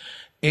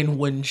 And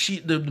when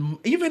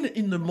even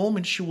in the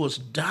moment she was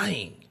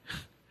dying,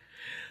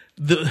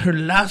 her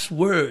last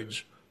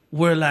words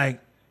were like,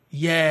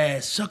 Yeah,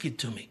 suck it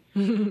to me.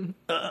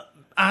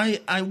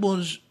 I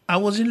was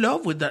in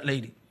love with that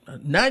lady, a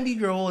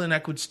 90-year-old, and I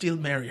could still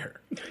marry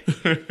her.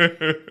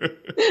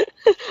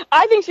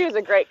 I think she was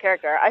a great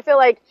character. I feel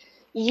like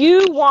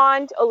you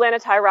want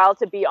Olenna Tyrell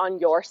to be on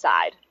your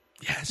side.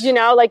 Yes. You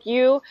know, like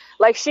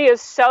she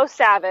is so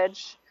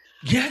savage.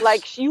 Yes.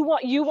 Like you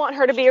want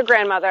her to be your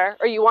grandmother,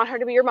 or you want her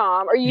to be your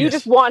mom, or you Yes.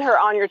 just want her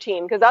on your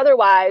team, because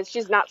otherwise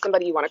she's not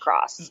somebody you want to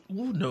cross.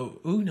 Uno.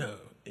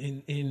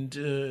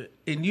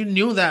 And you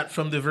knew that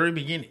from the very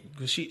beginning,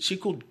 because she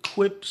could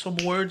quip some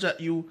words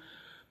at you,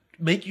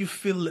 make you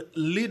feel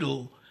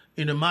little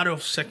in a matter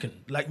of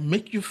seconds, like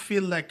make you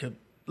feel like a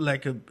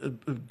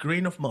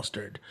grain of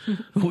mustard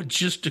with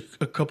just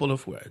a couple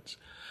of words.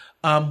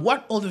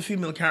 What other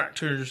female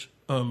characters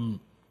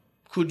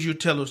could you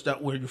tell us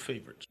that were your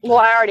favorites? Well,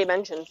 I already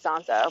mentioned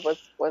Sansa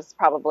was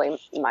probably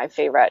my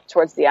favorite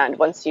towards the end.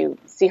 Once you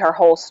see her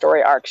whole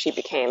story arc, she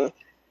became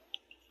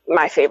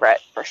my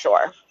favorite for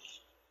sure.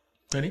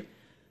 Penny?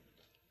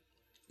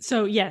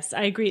 So yes,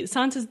 I agree.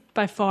 Sansa's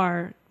by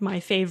far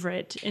my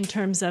favorite in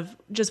terms of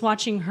just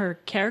watching her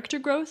character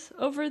growth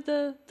over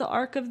the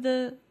arc of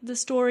the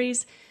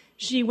stories.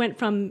 She went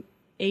from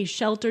a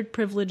sheltered,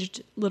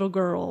 privileged little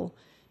girl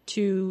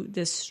to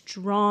this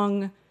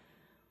strong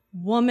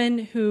woman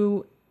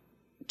who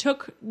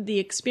took the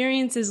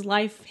experiences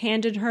life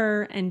handed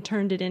her and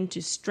turned it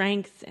into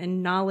strength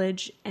and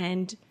knowledge,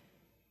 and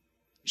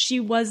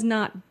she was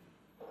not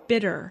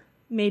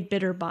made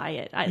bitter by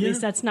it. At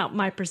least that's not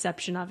my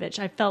perception of it.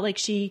 I felt like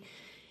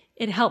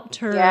it helped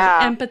her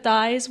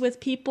empathize with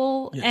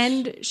people,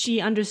 and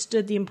she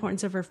understood the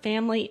importance of her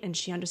family, and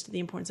she understood the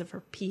importance of her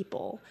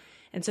people.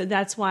 And so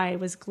that's why I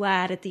was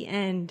glad at the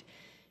end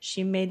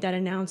she made that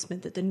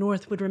announcement that the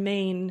North would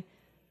remain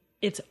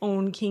its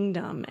own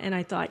kingdom. And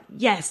I thought,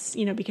 yes,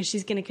 because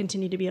she's going to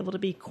continue to be able to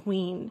be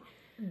queen.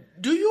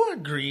 Do you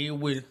agree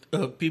with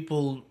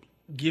people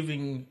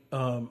giving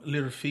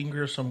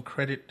Littlefinger some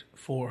credit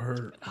for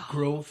her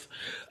growth?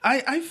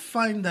 I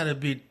find that a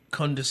bit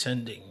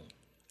condescending,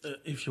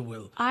 if you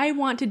will. I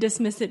want to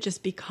dismiss it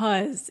just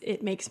because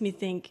it makes me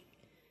think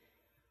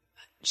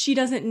she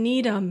doesn't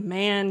need a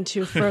man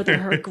to further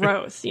her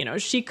growth.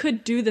 She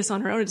could do this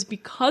on her own. It's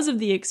because of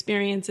the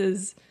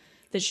experiences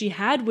that she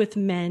had with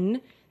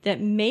men that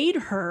made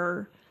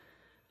her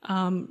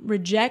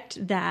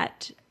reject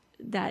that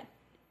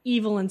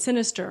evil and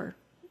sinister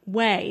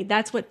way.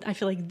 That's what I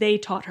feel like they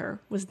taught her,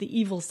 was the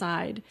evil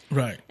side.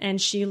 Right. And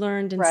she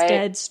learned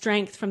instead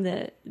strength from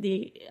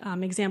the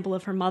example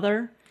of her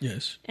mother.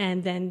 Yes.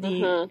 And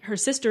then her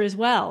sister as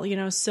well,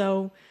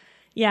 So,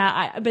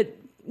 yeah, but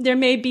there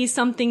may be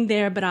something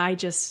there, but I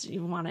just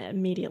want to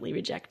immediately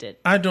reject it.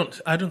 I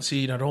don't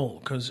see it at all,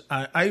 because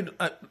I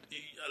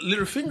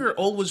Littlefinger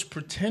always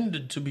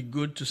pretended to be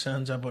good to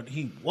Sansa, but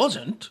he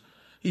wasn't.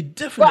 He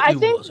definitely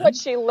wasn't. Well, I think what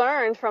she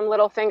learned from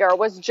Littlefinger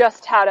was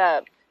just how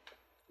to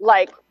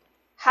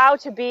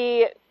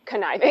be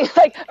conniving,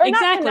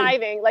 not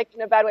conniving,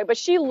 in a bad way, but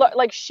she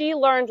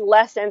learned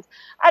lessons.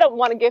 I don't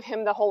want to give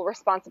him the whole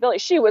responsibility.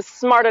 She was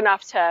smart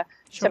enough to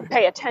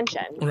pay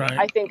attention. Right.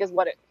 I think is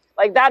what it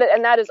that,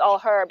 and that is all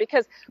her.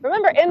 Because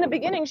remember, in the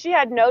beginning, she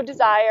had no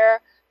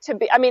desire to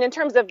be. I mean, in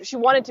terms of she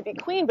wanted to be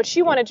queen, but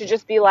she wanted to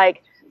just be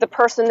like the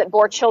person that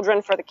bore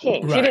children for the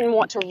king. Right. She didn't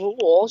want to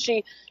rule.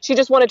 She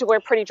just wanted to wear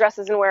pretty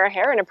dresses and wear her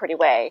hair in a pretty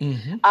way.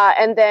 Mm-hmm.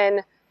 And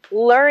then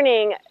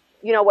learning,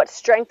 what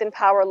strength and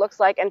power looks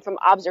like, and from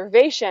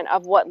observation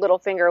of what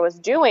Littlefinger was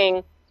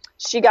doing,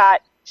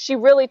 she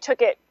really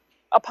took it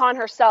upon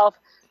herself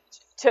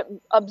to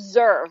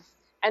observe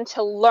and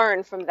to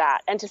learn from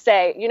that, and to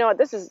say,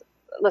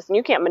 listen,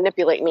 you can't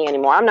manipulate me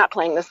anymore. I'm not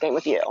playing this game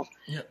with you.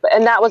 Yep.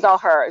 And that was all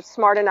her.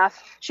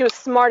 She was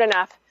smart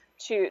enough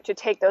to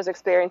take those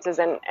experiences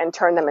and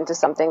turn them into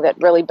something that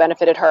really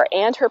benefited her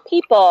and her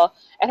people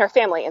and her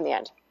family in the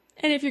end.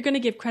 And if you're going to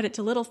give credit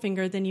to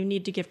Littlefinger, then you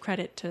need to give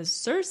credit to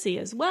Cersei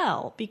as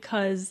well,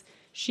 because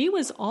she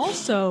was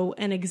also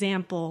an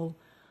example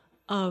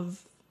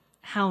of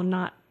how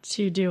not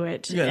to do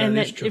it. Yeah, and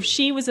that if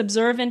she was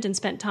observant and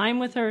spent time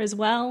with her as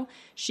well,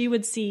 she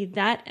would see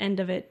that end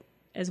of it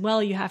as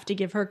well. You have to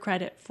give her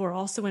credit for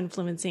also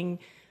influencing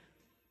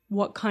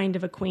what kind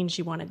of a queen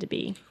she wanted to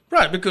be.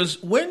 Right,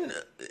 because when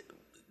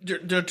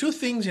there are two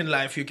things in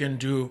life you can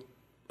do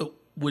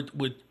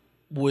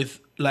with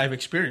life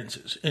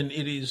experiences, and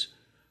it is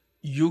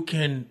you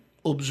can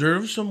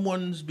observe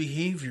someone's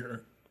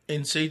behavior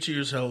and say to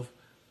yourself,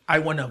 I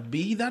want to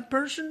be that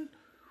person,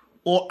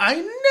 or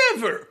I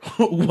never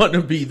want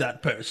to be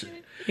that person.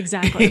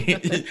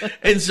 Exactly.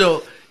 And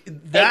so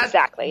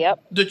exactly, yep.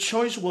 The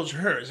choice was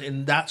hers,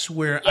 and that's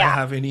where I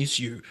have an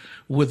issue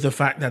with the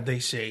fact that they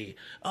say,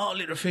 oh,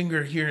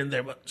 Littlefinger here and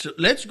there. But so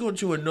let's go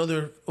to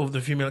another of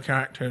the female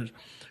characters.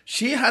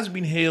 She has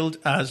been hailed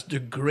as the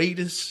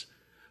greatest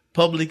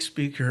public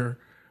speaker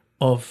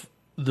of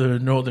the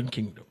Northern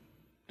Kingdom.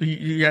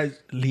 You guys,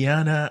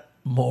 Lyanna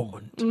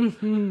Mormont.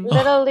 Mm-hmm.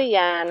 Little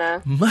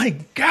Lyanna. My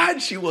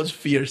God, she was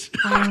fierce.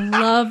 I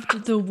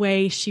loved the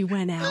way she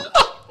went out.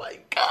 Oh, my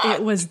God.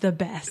 It was the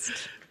best.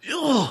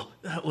 Oh,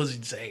 that was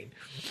insane.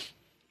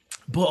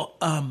 But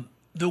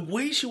the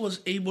way she was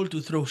able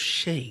to throw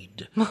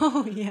shade,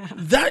 Oh, yeah.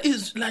 that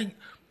is like,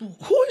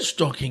 who is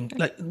talking?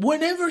 Like,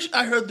 whenever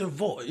I heard the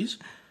voice,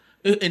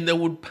 and they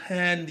would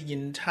pan the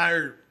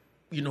entire,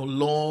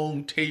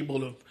 long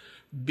table of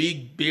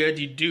big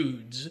beardy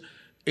dudes,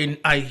 and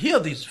I hear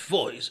this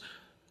voice,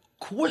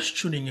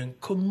 questioning and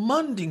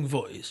commanding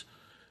voice,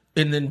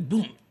 and then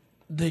boom,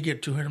 they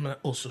get to her, and I'm like,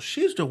 oh, so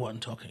she's the one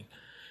talking.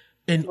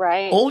 And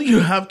Right. all you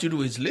have to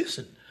do is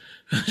listen.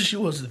 She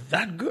was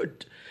that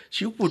good.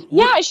 She would.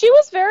 Yeah, she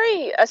was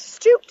very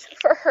astute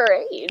for her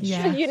age,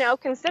 Yeah.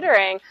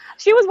 considering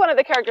she was one of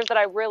the characters that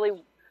I really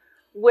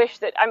wish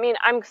that,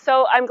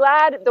 I'm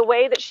glad the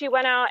way that she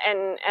went out,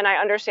 and I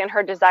understand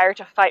her desire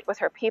to fight with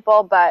her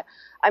people, but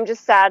I'm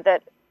just sad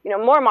that,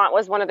 Mormont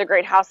was one of the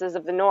great houses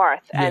of the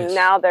North, and Yes.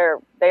 now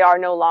they are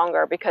no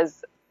longer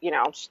because,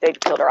 they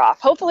killed her off.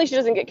 Hopefully she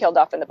doesn't get killed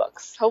off in the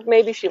books. Hope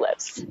maybe she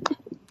lives.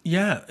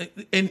 Yeah,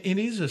 and it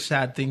is a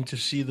sad thing to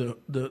see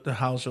the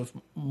House of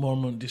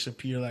Mormon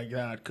disappear like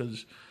that,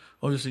 because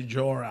obviously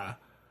Jorah,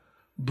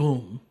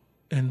 boom,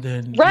 and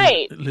then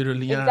Right.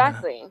 literally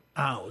Exactly.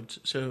 out.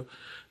 So,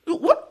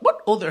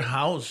 what other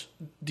house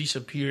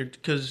disappeared?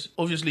 Because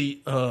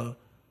obviously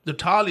the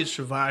Tarleys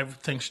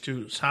survived thanks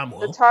to Samuel.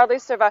 The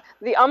Tarleys survived.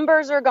 The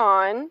Umbers are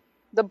gone.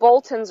 The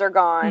Boltons are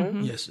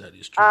gone. Yes, that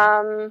is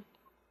true.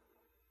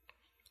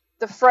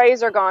 The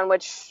Freys are gone,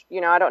 which,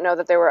 I don't know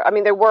that they were.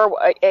 They were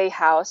a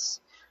house.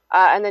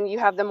 And then you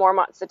have the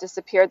Mormonts that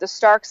disappeared. The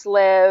Starks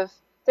live.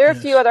 There are a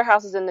few other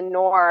houses in the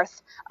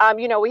north.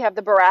 We have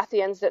the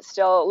Baratheons that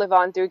still live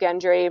on through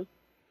Gendry.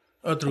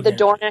 The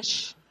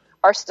Dornish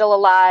are still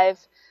alive.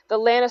 The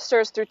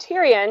Lannisters through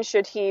Tyrion,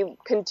 should he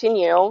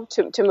continue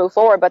to move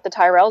forward, but the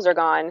Tyrells are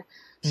gone.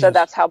 So Yes.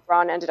 that's how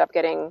Bronn ended up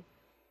getting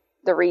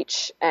the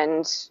Reach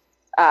and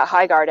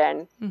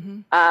Highgarden.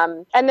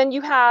 And then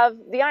you have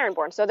the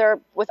Ironborn. So they're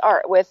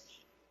with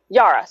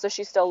Yara. So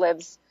she still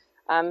lives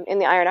in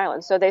the Iron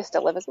Islands. So they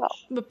still live as well.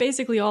 But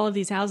basically, all of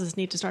these houses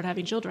need to start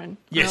having children,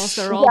 Yes. or else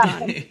they're all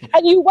done.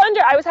 And you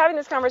wonder, I was having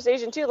this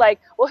conversation too, like,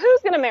 well, who's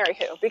going to marry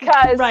who?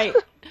 Because Right.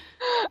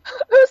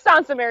 who's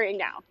Sansa marrying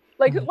now?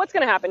 Like, what's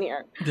going to happen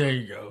here? There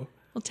you go.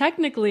 Well,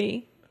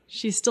 technically,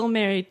 she's still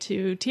married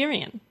to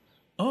Tyrion.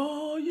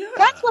 Oh yeah,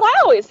 That's what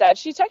I always said.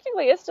 She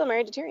technically is still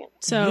married to Tyrion.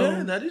 So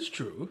yeah, that is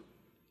true.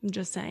 I'm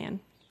just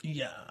saying.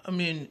 Yeah,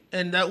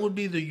 and that would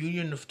be the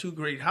union of two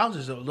great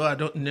houses. Although I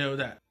don't know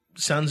that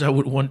Sansa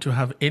would want to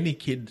have any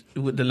kid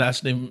with the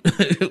last name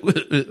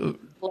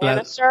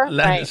Lannister?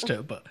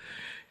 Lannister, but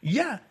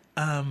yeah.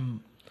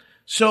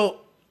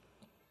 So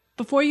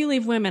Before you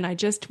leave women, I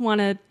just want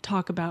to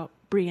talk about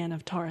Brienne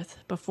of Tarth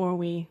before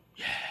we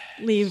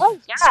leave Oh,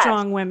 yes.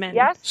 strong women.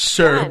 Yes.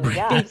 Sir Jen,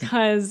 Brienne. yes.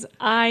 Because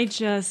I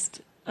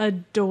just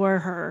adore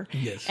her.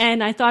 Yes.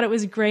 And I thought it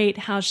was great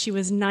how she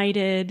was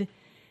knighted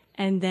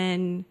and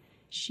then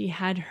she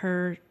had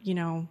her,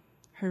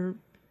 her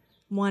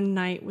one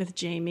night with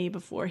Jaime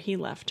before he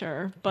left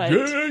her. But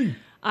Yay!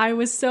 I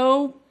was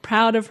so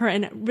proud of her.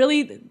 And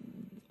really,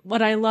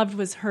 what I loved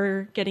was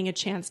her getting a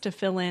chance to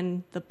fill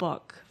in the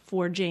book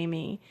for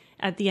Jaime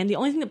at the end. The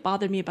only thing that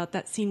bothered me about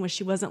that scene was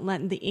she wasn't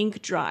letting the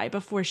ink dry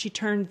before she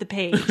turned the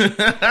page.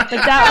 But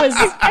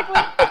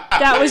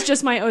that was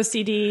just my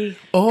OCD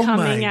Oh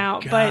coming my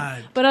out.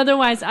 God. But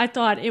otherwise, I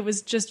thought it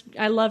was just,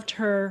 I loved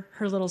her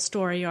little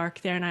story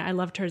arc there, and I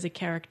loved her as a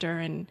character,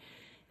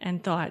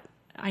 and thought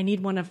I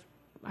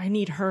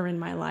need her in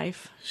my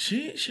life.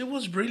 She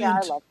was Yeah,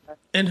 brilliant. I love her.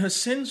 And her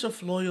sense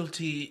of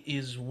loyalty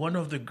is one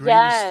of the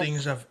greatest Yes.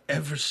 things I've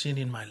ever seen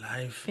in my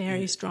life.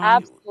 Very strong.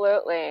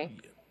 Absolutely.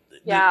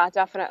 Yeah,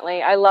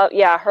 definitely. I love,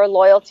 her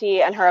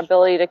loyalty and her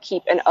ability to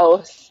keep an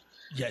oath,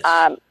 Yes.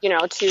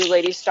 to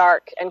Lady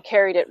Stark and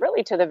carried it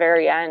really to the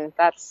very end.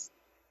 That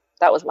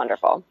was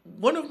wonderful.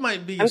 One of my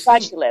biggest I'm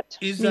glad thing she lived.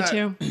 is Me that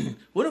too.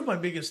 one of my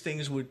biggest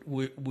things with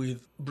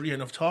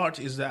Brienne of Tarth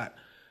is that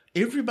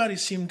everybody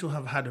seemed to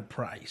have had a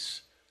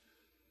price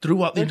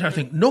throughout the entire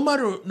thing. No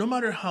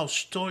matter how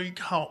stoic,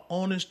 how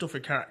honest of a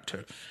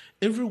character,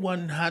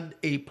 everyone had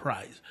a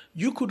price.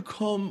 You could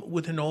come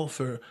with an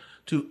offer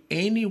to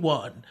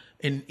anyone,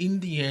 and in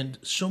the end,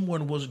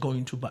 someone was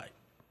going to buy.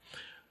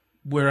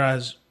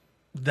 Whereas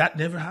that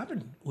never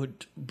happened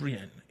with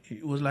Brienne.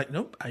 It was like,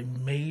 nope, I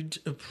made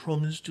a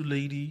promise to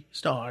Lady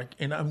Stark,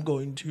 and I'm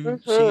going to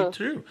see it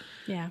through.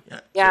 Yeah.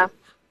 Yeah.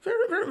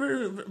 Very, very,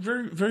 very,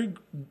 very, very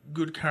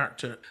good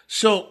character.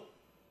 So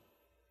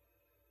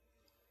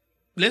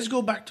let's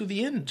go back to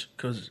the end,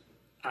 because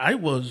I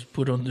was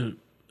put on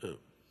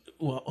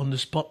the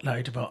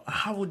spotlight about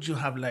how would you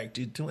have liked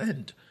it to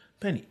end,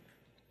 Penny.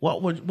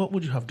 What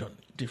would you have done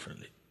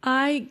differently?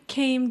 I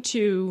came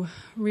to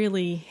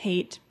really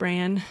hate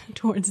Bran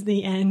towards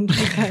the end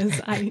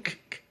because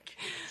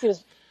She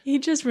was he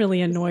just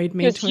really annoyed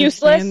me. He was towards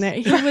useless? the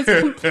end there. He was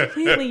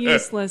completely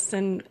useless,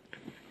 and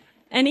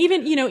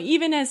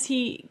even as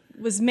he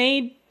was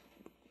made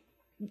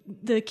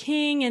the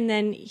king, and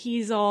then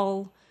he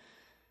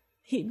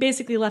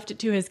basically left it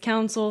to his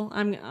council.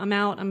 I'm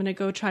out. I'm going to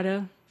go try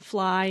to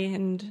fly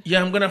and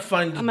Yeah, I'm gonna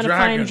find the I'm gonna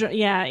dragon. find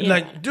yeah.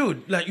 Like,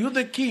 dude, like you're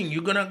the king.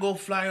 You're gonna go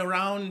fly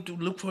around to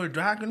look for a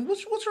dragon.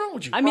 What's wrong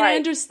with you? I mean, I Right,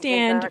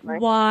 understand exactly.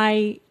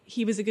 why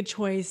he was a good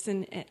choice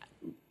and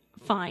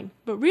fine,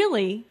 but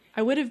really,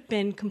 I would have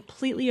been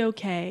completely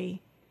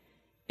okay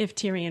if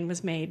Tyrion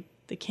was made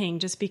the king,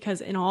 just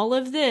because in all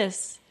of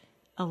this,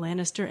 a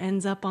Lannister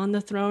ends up on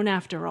the throne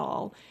after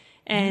all,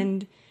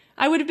 and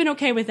I would have been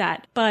okay with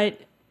that.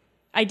 But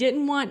I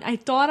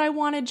thought I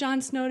wanted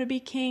Jon Snow to be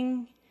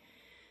king.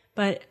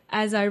 But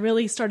as I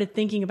really started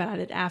thinking about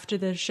it after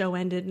the show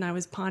ended and I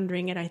was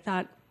pondering it, I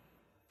thought,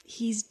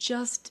 he's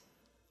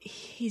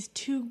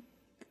too,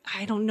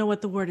 I don't know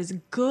what the word is,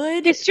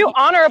 good? He's too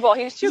honorable.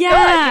 He's too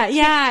good.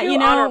 He's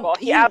too honorable.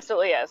 He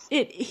absolutely is.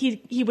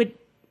 He would,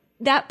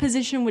 that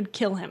position would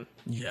kill him.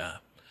 Yeah.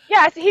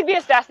 Yeah, he'd be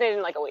assassinated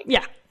in like a week.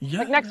 Yeah.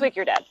 Like next week,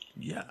 you're dead.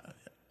 Yeah.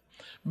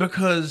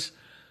 Because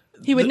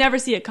He would never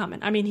see it coming.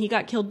 I mean, he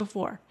got killed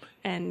before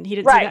and he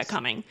didn't Right. see that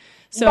coming.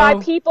 So By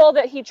people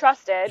that he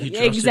trusted,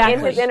 Exactly. in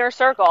his inner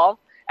circle.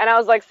 And I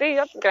was like, see,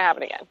 that's going to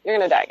happen again. You're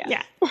going to die again.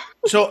 yeah.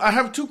 So I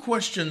have two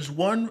questions.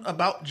 One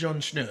about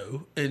Jon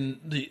Snow, and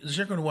the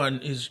second one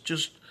is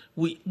just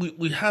we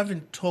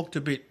haven't talked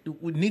a bit.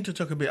 We need to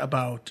talk a bit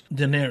about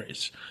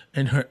Daenerys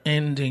and her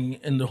ending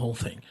and the whole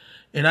thing.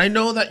 And I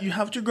know that you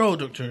have to go,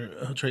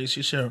 Dr.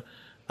 Tracy. So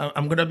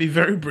I'm going to be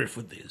very brief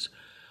with this.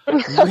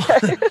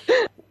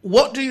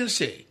 What do you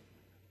say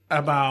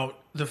about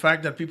the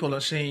fact that people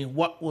are saying,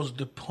 what was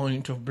the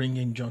point of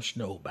bringing Jon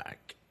Snow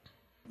back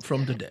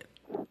from the dead?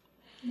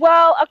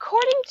 Well,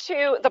 according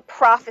to the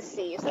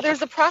prophecy, so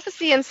there's a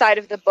prophecy inside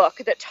of the book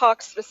that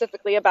talks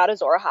specifically about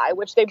Azor Ahai,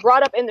 which they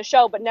brought up in the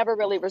show but never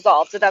really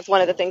resolved. So that's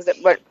one of the things that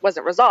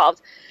wasn't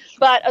resolved.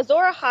 But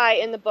Azor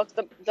Ahai in the book,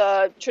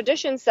 the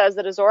tradition says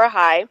that Azor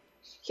Ahai,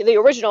 the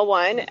original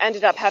one,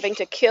 ended up having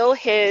to kill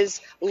his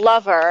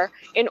lover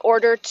in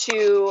order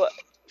to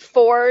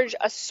forge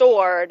a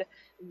sword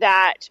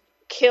that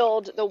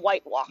killed the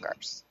White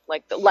Walkers,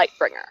 like the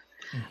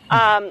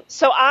Lightbringer.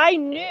 So I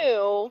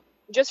knew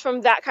just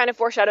from that kind of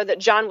foreshadow that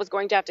Jon was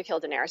going to have to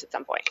kill Daenerys at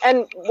some point.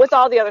 And with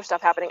all the other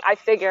stuff happening, I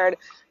figured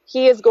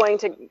he is going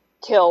to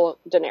kill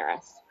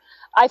Daenerys.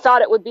 I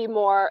thought it would be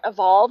more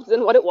evolved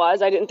than what it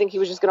was. I didn't think he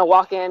was just going to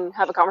walk in,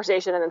 have a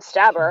conversation, and then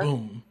stab her.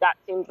 Boom. That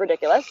seemed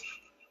ridiculous.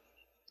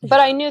 But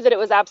I knew that it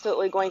was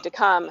absolutely going to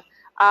come.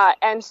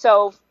 And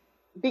so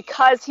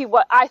because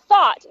I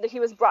thought that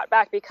he was brought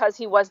back because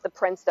he was the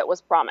prince that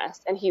was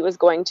promised and he was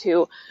going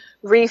to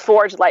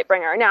reforge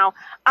Lightbringer. Now,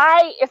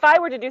 if I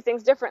were to do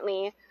things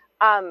differently,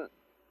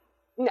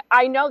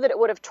 I know that it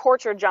would have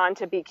tortured Jon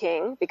to be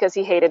king because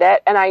he hated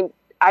it. And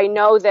I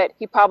know that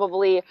he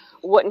probably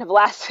wouldn't have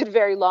lasted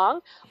very long,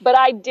 but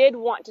I did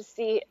want to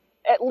see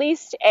at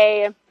least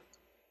a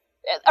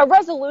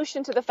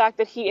resolution to the fact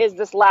that he is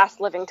this last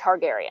living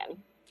Targaryen.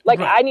 Like,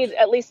 Right. I need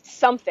at least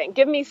something.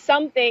 Give me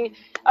something.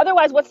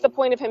 Otherwise, what's the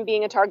point of him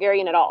being a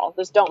Targaryen at all?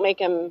 Just don't make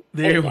him.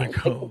 There we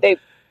anything. go.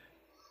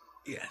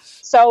 Yes.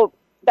 So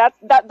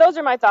those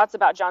are my thoughts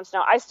about Jon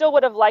Snow. I still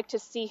would have liked to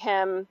see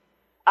him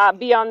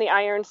be on the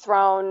Iron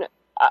Throne,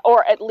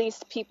 or at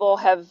least people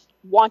have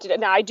wanted it.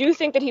 Now, I do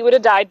think that he would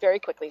have died very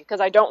quickly because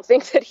I don't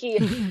think that he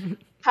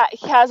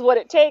has what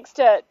it takes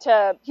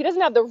to. He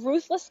doesn't have the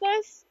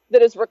ruthlessness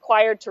that is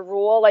required to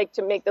rule, like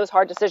to make those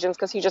hard decisions,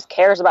 because he just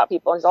cares about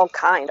people and he's all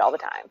kind all the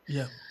time.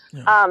 Yeah.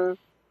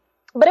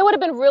 But it would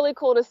have been really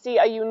cool to see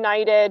a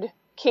united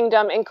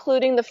kingdom,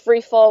 including the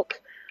free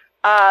folk,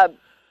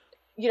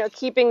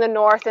 keeping the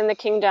North in the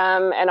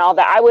kingdom and all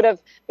that. I would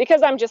have,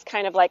 because I'm just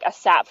kind of like a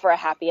sap for a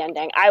happy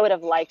ending, I would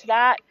have liked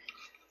that.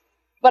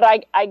 But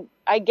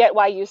I get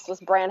why useless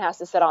Bran has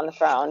to sit on the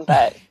throne,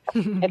 but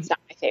it's not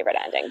my favorite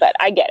ending, but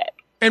I get it.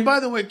 And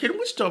by the way, can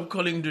we stop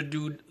calling the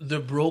dude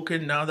the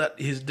Broken now that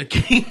he's the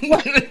king?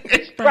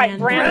 Right,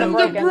 Bran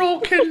the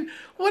Broken.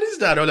 What is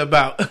that all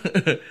about?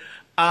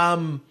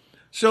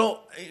 So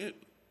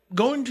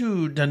going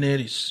to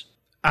Daenerys,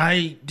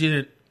 I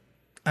didn't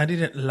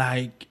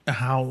like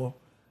how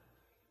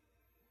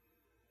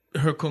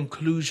her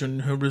conclusion,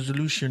 her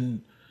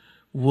resolution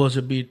was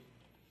a bit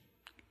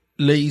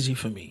lazy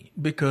for me,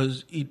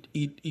 because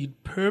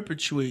it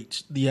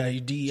perpetuates the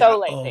idea So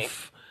lazy.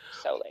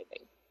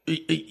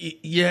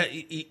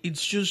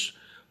 It's just,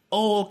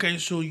 okay,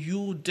 so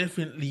you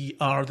definitely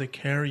are the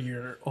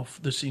carrier of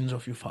the sins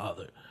of your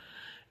father.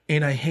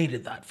 And I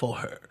hated that for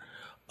her.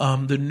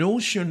 The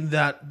notion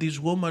that this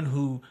woman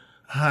who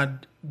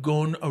had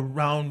gone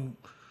around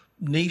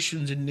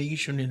nations and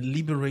nations and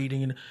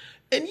liberating, and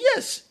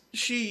yes,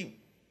 she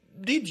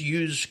did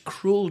use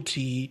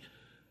cruelty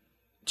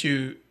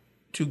to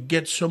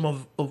get some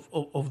of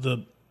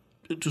the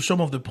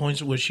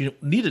points where she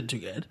needed to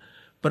get.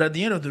 But at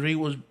the end of the day, it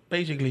was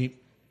basically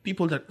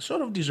people that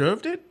sort of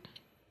deserved it.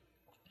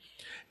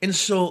 And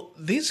so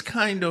this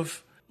kind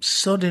of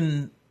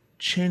sudden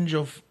change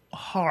of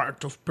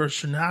heart, of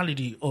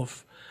personality,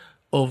 of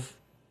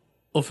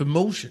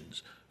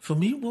emotions, for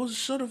me was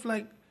sort of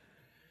like,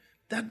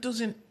 that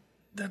doesn't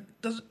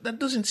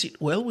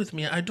sit well with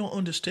me. I don't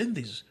understand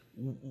this.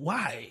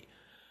 Why?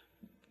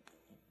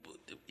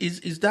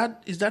 is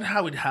that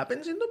how it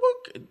happens in the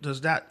book?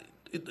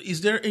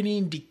 Is there any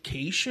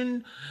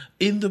indication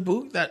in the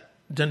book that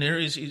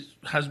Daenerys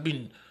has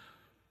been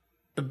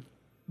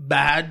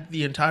bad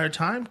the entire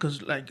time?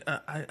 Because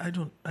I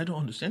don't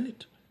understand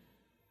it.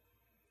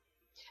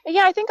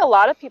 Yeah, I think a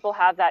lot of people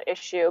have that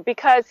issue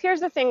because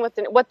here's the thing with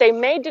what they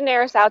made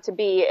Daenerys out to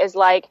be is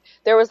like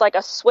there was like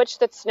a switch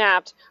that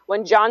snapped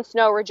when Jon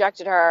Snow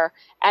rejected her,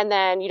 and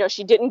then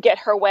she didn't get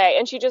her way,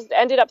 and she just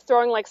ended up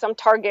throwing like some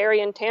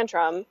Targaryen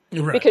tantrum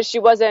because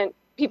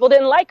people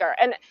didn't like her,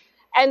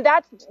 and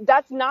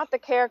that's not the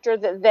character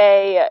that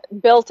they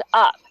built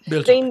up.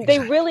 They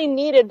really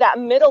needed that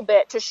middle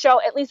bit to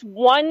show at least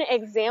one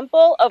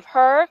example of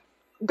her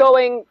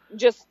going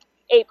just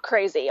ape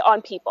crazy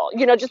on people.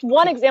 Just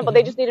one example.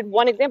 They just needed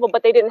one example,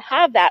 but they didn't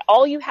have that.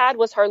 All you had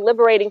was her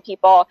liberating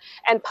people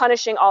and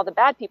punishing all the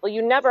bad people.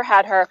 You never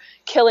had her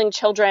killing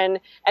children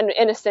and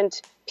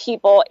innocent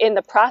people in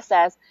the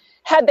process.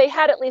 Had they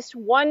had at least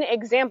one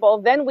example,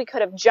 then we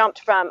could have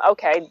jumped from,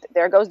 okay,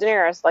 there goes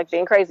Daenerys, like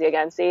being crazy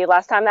again. See,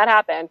 last time that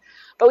happened.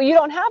 But you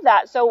don't have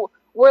that. So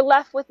we're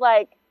left with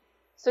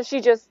so she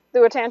just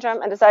threw a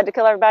tantrum and decided to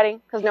kill everybody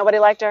because nobody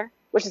liked her,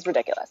 which is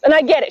ridiculous. And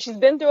I get it. She's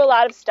been through a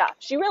lot of stuff.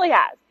 She really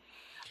has.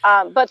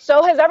 But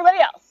so has everybody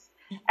else.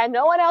 And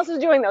no one else is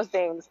doing those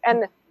things.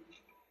 And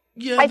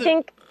I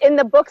think in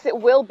the books it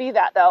will be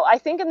that, though. I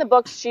think in the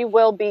books she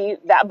will be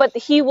that. But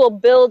he will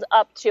build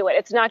up to it.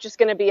 It's not just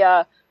going to be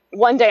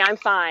one day I'm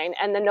fine,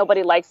 and then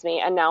nobody likes me,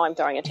 and now I'm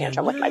throwing a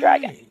tantrum with my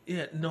dragon.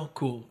 Yeah, not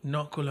cool.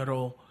 Not cool at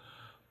all.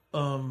 A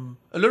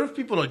lot of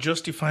people are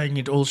justifying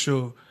it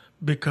also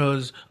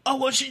because,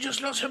 she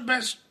just lost her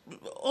best.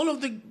 All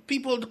of the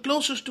people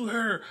closest to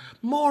her,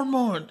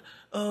 Mormont,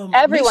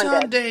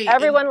 everyone did.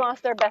 Everyone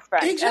lost their best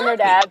friends and their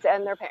dads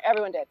and their parents.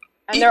 Everyone did.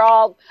 And they're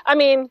all,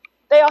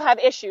 they all have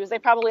issues. They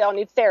probably all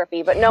need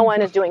therapy, but no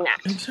one is doing that.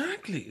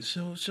 Exactly.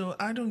 So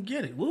I don't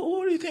get it.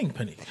 What do you think,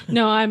 Penny?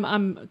 No,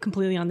 I'm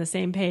completely on the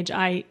same page.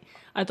 I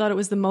thought it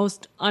was the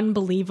most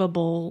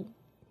unbelievable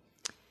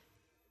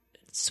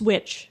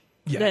switch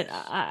that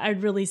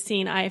I'd really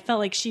seen. I felt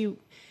like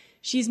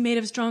she's made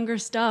of stronger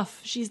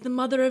stuff. She's the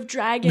mother of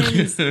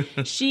dragons.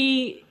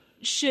 She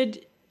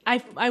should.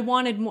 I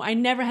wanted more. I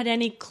never had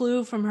any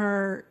clue from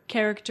her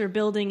character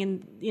building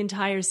in the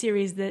entire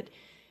series that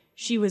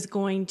she was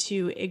going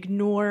to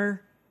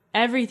ignore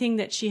everything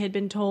that she had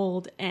been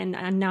told and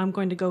now I'm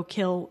going to go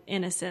kill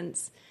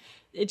innocents.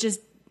 It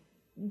just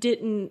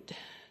didn't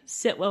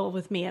sit well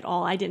with me at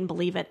all. I didn't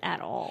believe it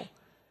at all.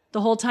 The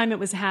whole time it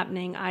was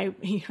happening,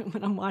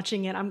 when I'm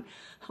watching it, I'm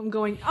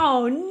going,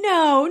 oh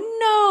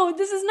no,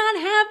 this is not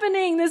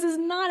happening. This is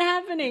not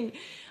happening.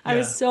 I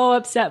was so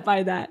upset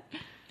by that.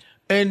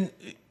 And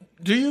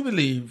do you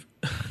believe,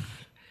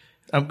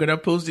 I'm going to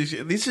post this,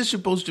 this is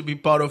supposed to be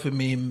part of a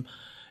meme,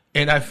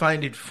 and I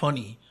find it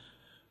funny,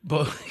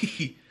 but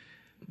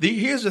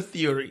here's a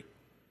theory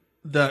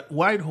that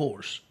White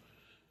Horse,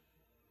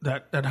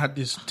 that had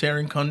this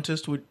tearing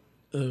contest with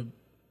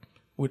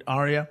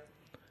Arya,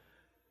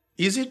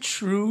 is it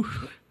true?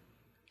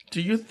 Do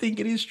you think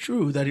it is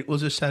true that it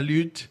was a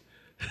salute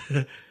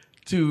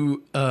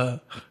to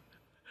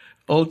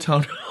Old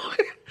Town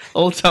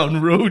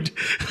Road?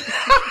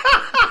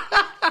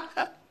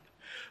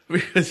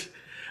 Because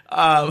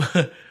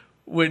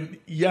when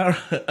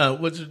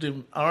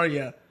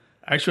Arya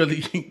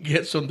actually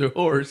gets on the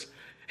horse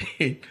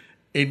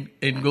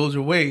and goes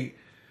away,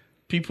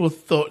 people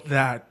thought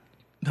that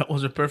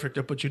was a perfect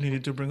opportunity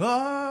to bring,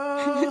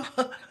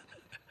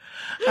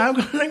 I'm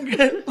going to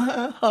get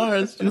my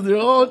horse to the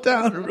Old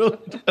Town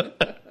Road.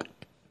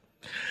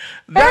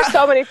 There are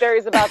so many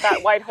theories about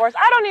that White Horse.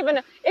 I don't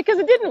even, because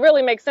it didn't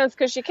really make sense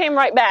because she came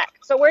right back.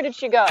 So where did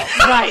she go?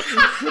 Right.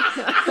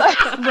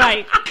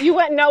 Right. You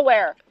went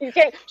nowhere. She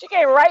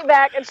came right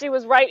back and she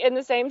was right in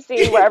the same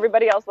scene where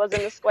everybody else was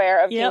in the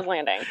square of King's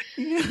Landing.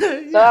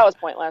 So that was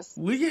pointless.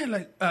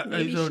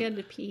 Maybe she had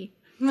to pee.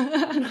 That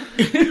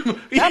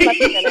must have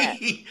been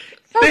it.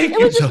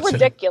 It was just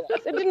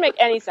ridiculous. It didn't make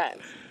any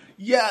sense.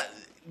 Yeah,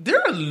 there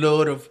are a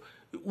lot of,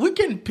 we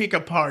can pick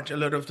apart a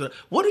lot of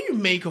what do you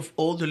make of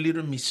all the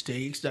little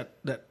mistakes that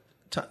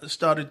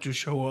started to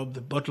show up,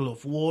 the bottle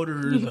of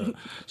water, the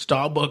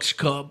Starbucks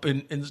cup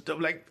and stuff,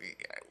 like,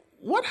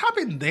 what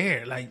happened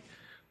there? Like,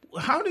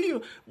 how do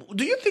you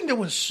think they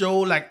were so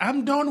like,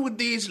 I'm done with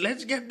this,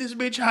 let's get this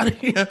bitch out of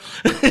here?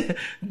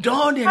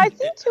 I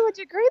think to a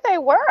degree they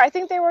were. I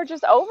think they were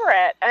just over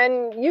it,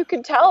 and you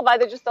could tell by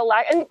the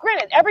lack. And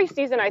granted, every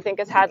season I think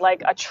has had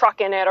like a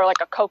truck in it or like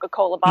a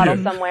Coca-Cola bottle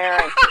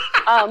somewhere.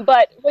 And,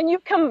 but when you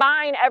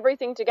combine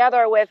everything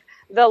together with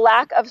the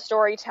lack of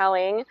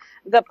storytelling,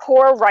 the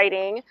poor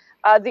writing,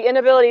 the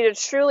inability to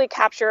truly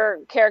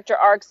capture character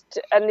arcs,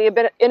 and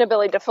the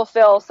inability to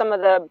fulfill some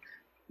of the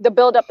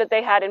buildup that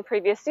they had in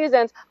previous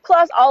seasons,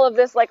 plus all of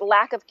this like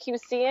lack of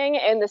QCing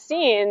in the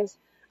scenes,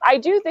 I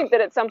do think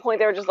that at some point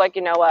they were just like,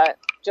 you know what,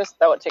 just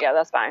throw it together.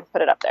 That's fine.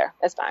 Put it up there.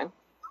 It's fine.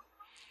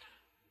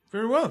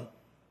 Very well.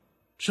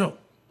 So,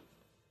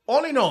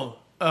 all in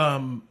all,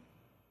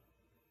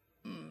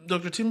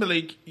 Dr.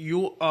 Timberlake,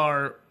 you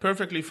are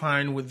perfectly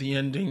fine with the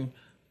ending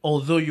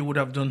although you would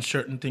have done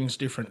certain things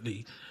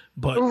differently.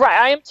 But Right,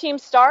 I am Team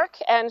Stark,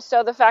 and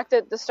so the fact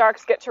that the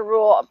Starks get to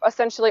rule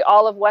essentially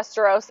all of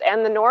Westeros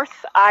and the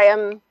North,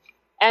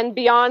 and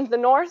beyond the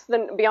North,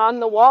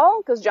 beyond the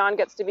Wall, because Jon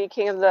gets to be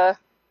king of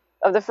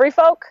the Free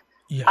Folk.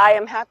 yeah. I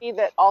am happy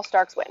that all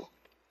Starks win.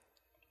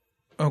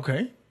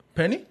 Okay.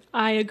 Penny?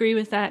 I agree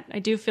with that. I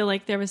do feel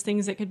like there was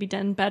things that could be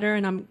done better,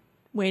 and I'm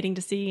waiting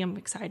to see. I'm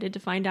excited to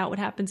find out what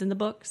happens in the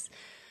books.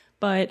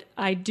 But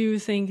I do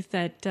think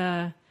that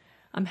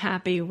I'm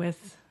happy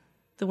with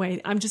the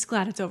way. I'm just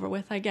glad it's over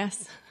with, I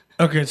guess.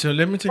 Okay, so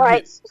let me take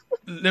Right.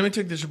 let me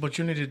take this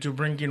opportunity to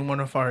bring in one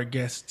of our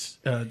guests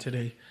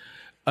today,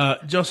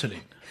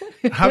 Jocelyn.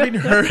 Having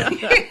heard,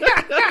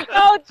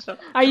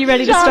 Are you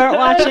ready to start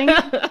watching?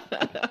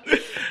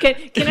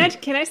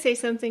 Can I say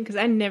something? Because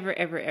I never,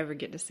 ever, ever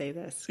get to say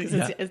this. Because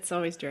Yeah. it's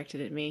always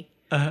directed at me.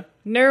 Uh-huh.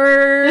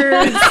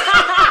 Nerds!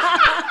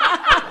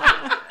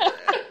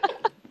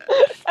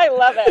 I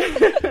love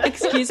it.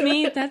 Excuse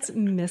me, that's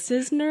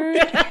Mrs.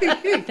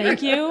 Nerd.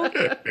 Thank you.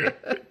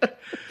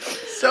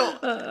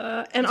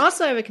 so And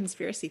also I have a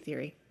conspiracy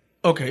theory.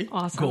 okay,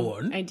 Awesome. go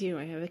on. I do.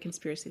 I have a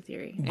conspiracy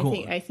theory. Go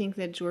on. I think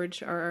that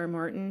George R.R.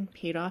 Martin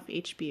paid off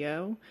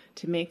HBO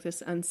to make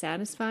this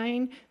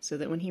unsatisfying so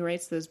that when he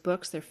writes those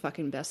books, they're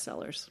fucking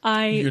bestsellers.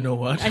 You know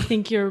what? I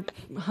think you're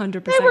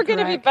 100% They were going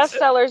to be correct.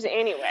 bestsellers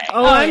anyway.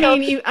 Oh, I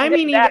mean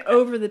Exactly. even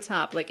over the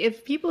top. Like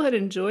if people had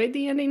enjoyed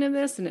the ending of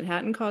this and it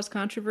hadn't caused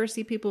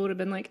controversy, people would have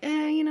been like,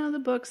 the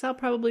books, I'll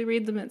probably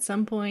read them at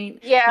some point.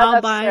 Yeah, I'll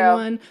that's buy true.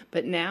 one.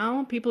 But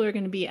now people are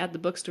going to be at the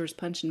bookstores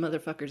punching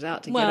motherfuckers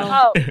out to get Well, them.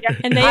 Oh, yeah.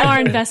 And they are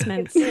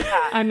investments.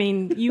 I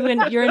mean,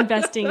 you're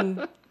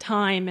investing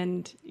time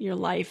and your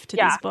life to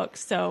Yeah. these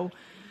books, so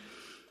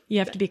you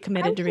have to be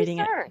committed to reading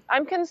it.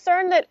 I'm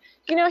concerned that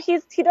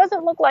he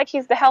doesn't look like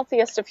he's the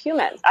healthiest of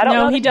humans. I don't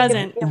know. No, he that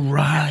doesn't.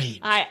 Right.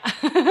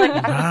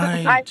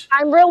 Right.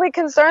 I'm really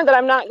concerned that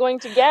I'm not going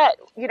to get,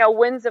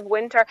 Winds of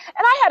Winter. And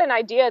I had an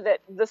idea that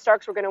the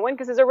Starks were going to win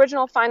because his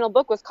original final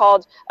book was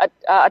called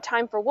A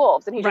Time for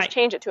Wolves, and he just Right.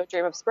 changed it to A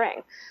Dream of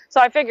Spring. So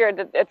I figured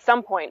that at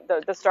some point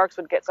the Starks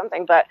would get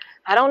something, but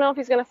I don't know if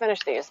he's going to finish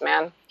these,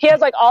 man. He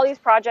has like all these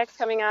projects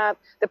coming up,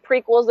 the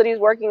prequels that he's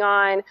working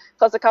on,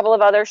 plus a couple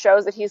of other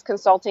shows that he's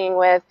consulting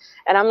with,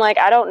 and I'm like,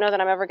 I don't know that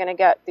I'm ever going to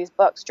get these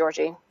books,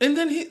 Georgie. And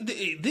then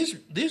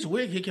this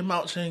week he came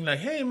out saying like,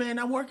 "Hey man,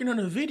 I'm working on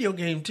a video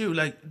game too."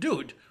 Like,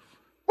 dude,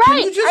 Right. can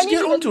you just I need get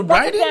you on to to slow it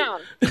writing?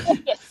 down.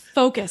 Focus.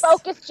 Focus.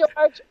 Focus,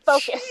 George.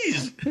 Focus.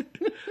 Jeez.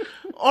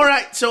 All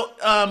right, so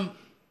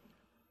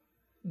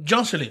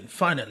Jocelyn,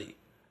 finally,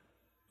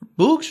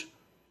 books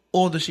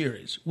or the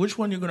series? Which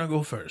one you gonna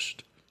go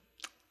first?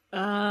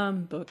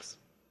 Books.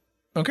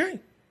 Okay,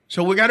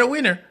 so we got a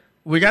winner.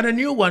 We got a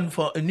new one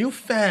for a new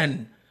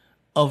fan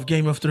of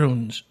Game of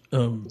Thrones.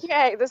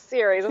 Yay, the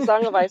series, A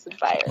Song of Ice and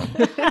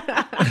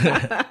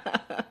Fire.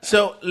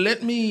 So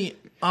let me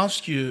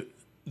ask you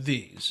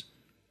this,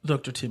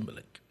 Dr.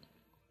 Timberlake.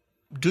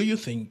 Do you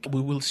think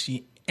we will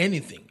see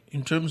anything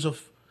in terms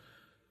of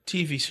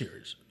TV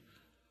series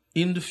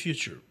in the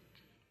future?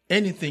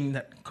 Anything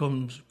that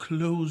comes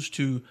close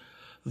to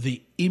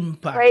the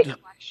impact? Great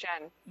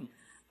question.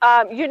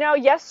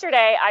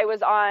 Yesterday I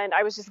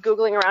was just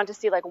Googling around to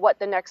see like what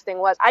the next thing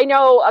was. I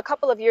know a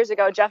couple of years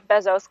ago, Jeff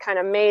Bezos kind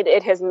of made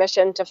it his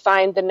mission to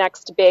find the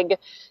next big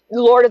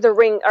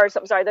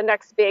the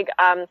next big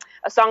A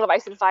Song of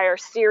Ice and Fire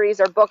series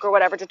or book or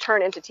whatever to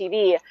turn into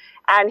TV.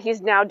 And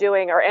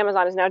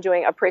Amazon is now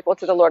doing a prequel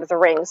to The Lord of the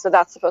Rings. So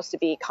that's supposed to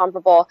be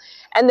comparable.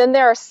 And then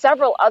there are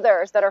several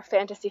others that are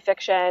fantasy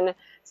fiction,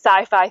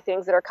 sci-fi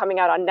things that are coming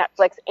out on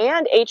Netflix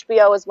and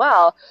HBO as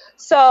well.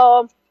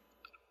 So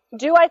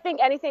do I think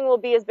anything will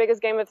be as big as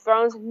Game of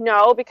Thrones?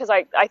 No, because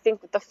I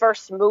think that the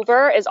first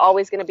mover is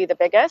always going to be the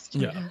biggest.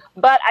 Yeah.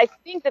 But I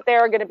think that there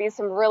are going to be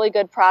some really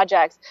good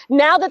projects.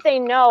 Now that they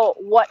know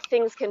what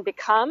things can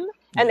become,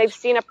 and they've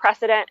seen a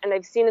precedent, and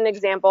they've seen an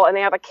example, and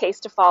they have a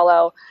case to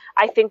follow,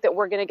 I think that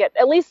we're going to get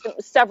at least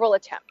several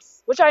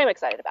attempts, which I am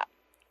excited about.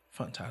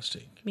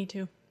 Fantastic. Me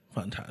too.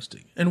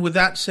 Fantastic. And with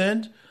that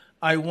said,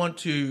 I want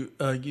to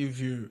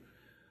give you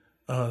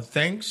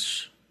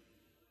thanks,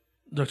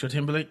 Dr.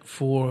 Timberlake,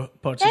 for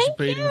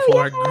participating,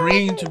 for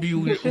agreeing to be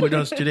with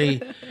us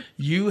today.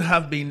 You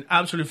have been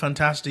absolutely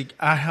fantastic.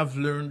 I have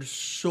learned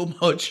so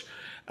much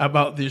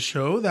about this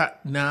show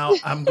that now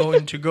I'm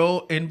going to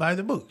go and buy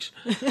the books.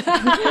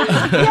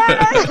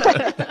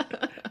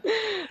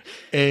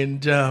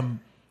 And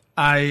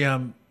I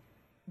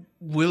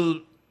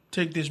will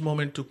take this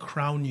moment to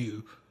crown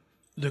you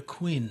the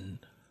queen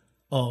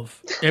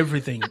of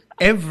everything.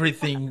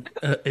 Everything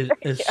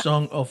is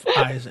Song of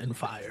Ice and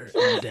Fire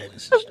and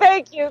Dance.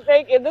 Thank you.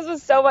 This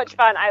was so much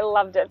fun. I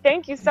loved it.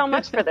 Thank you so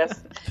much for this.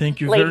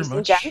 Thank you ladies very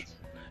much. And gents.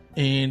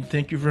 And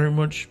thank you very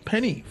much,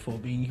 Penny, for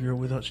being here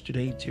with us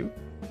today too,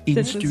 in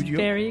This studio. is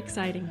very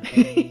exciting.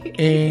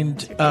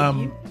 And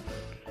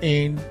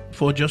And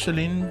for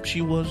Jocelyn, she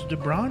was the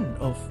Bran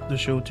of the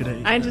show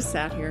today. I just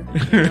sat here,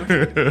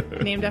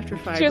 named after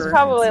Fiber. She was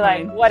probably It's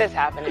like, fine. what is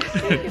happening?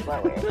 These people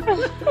are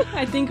weird.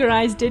 I think her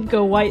eyes did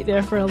go white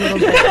there for a little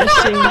bit.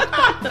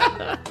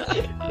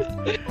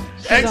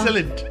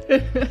 Excellent.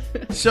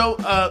 So,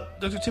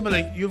 Dr.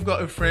 Timberlake, you've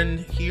got a friend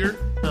here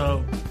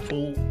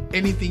for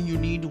anything you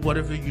need,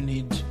 whatever you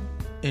need.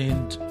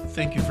 And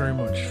thank you very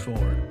much for...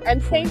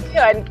 And thank you.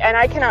 And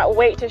I cannot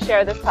wait to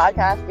share this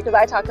podcast because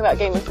I talk about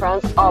Game of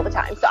Thrones all the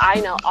time. So I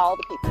know all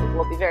the people who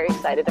will be very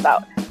excited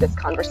about this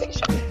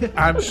conversation.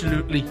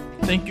 Absolutely.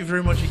 Thank you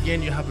very much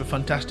again. You have a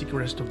fantastic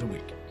rest of the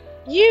week.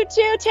 You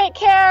too. Take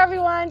care,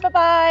 everyone.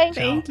 Bye-bye.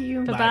 Thank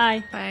you.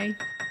 Bye-bye. Bye.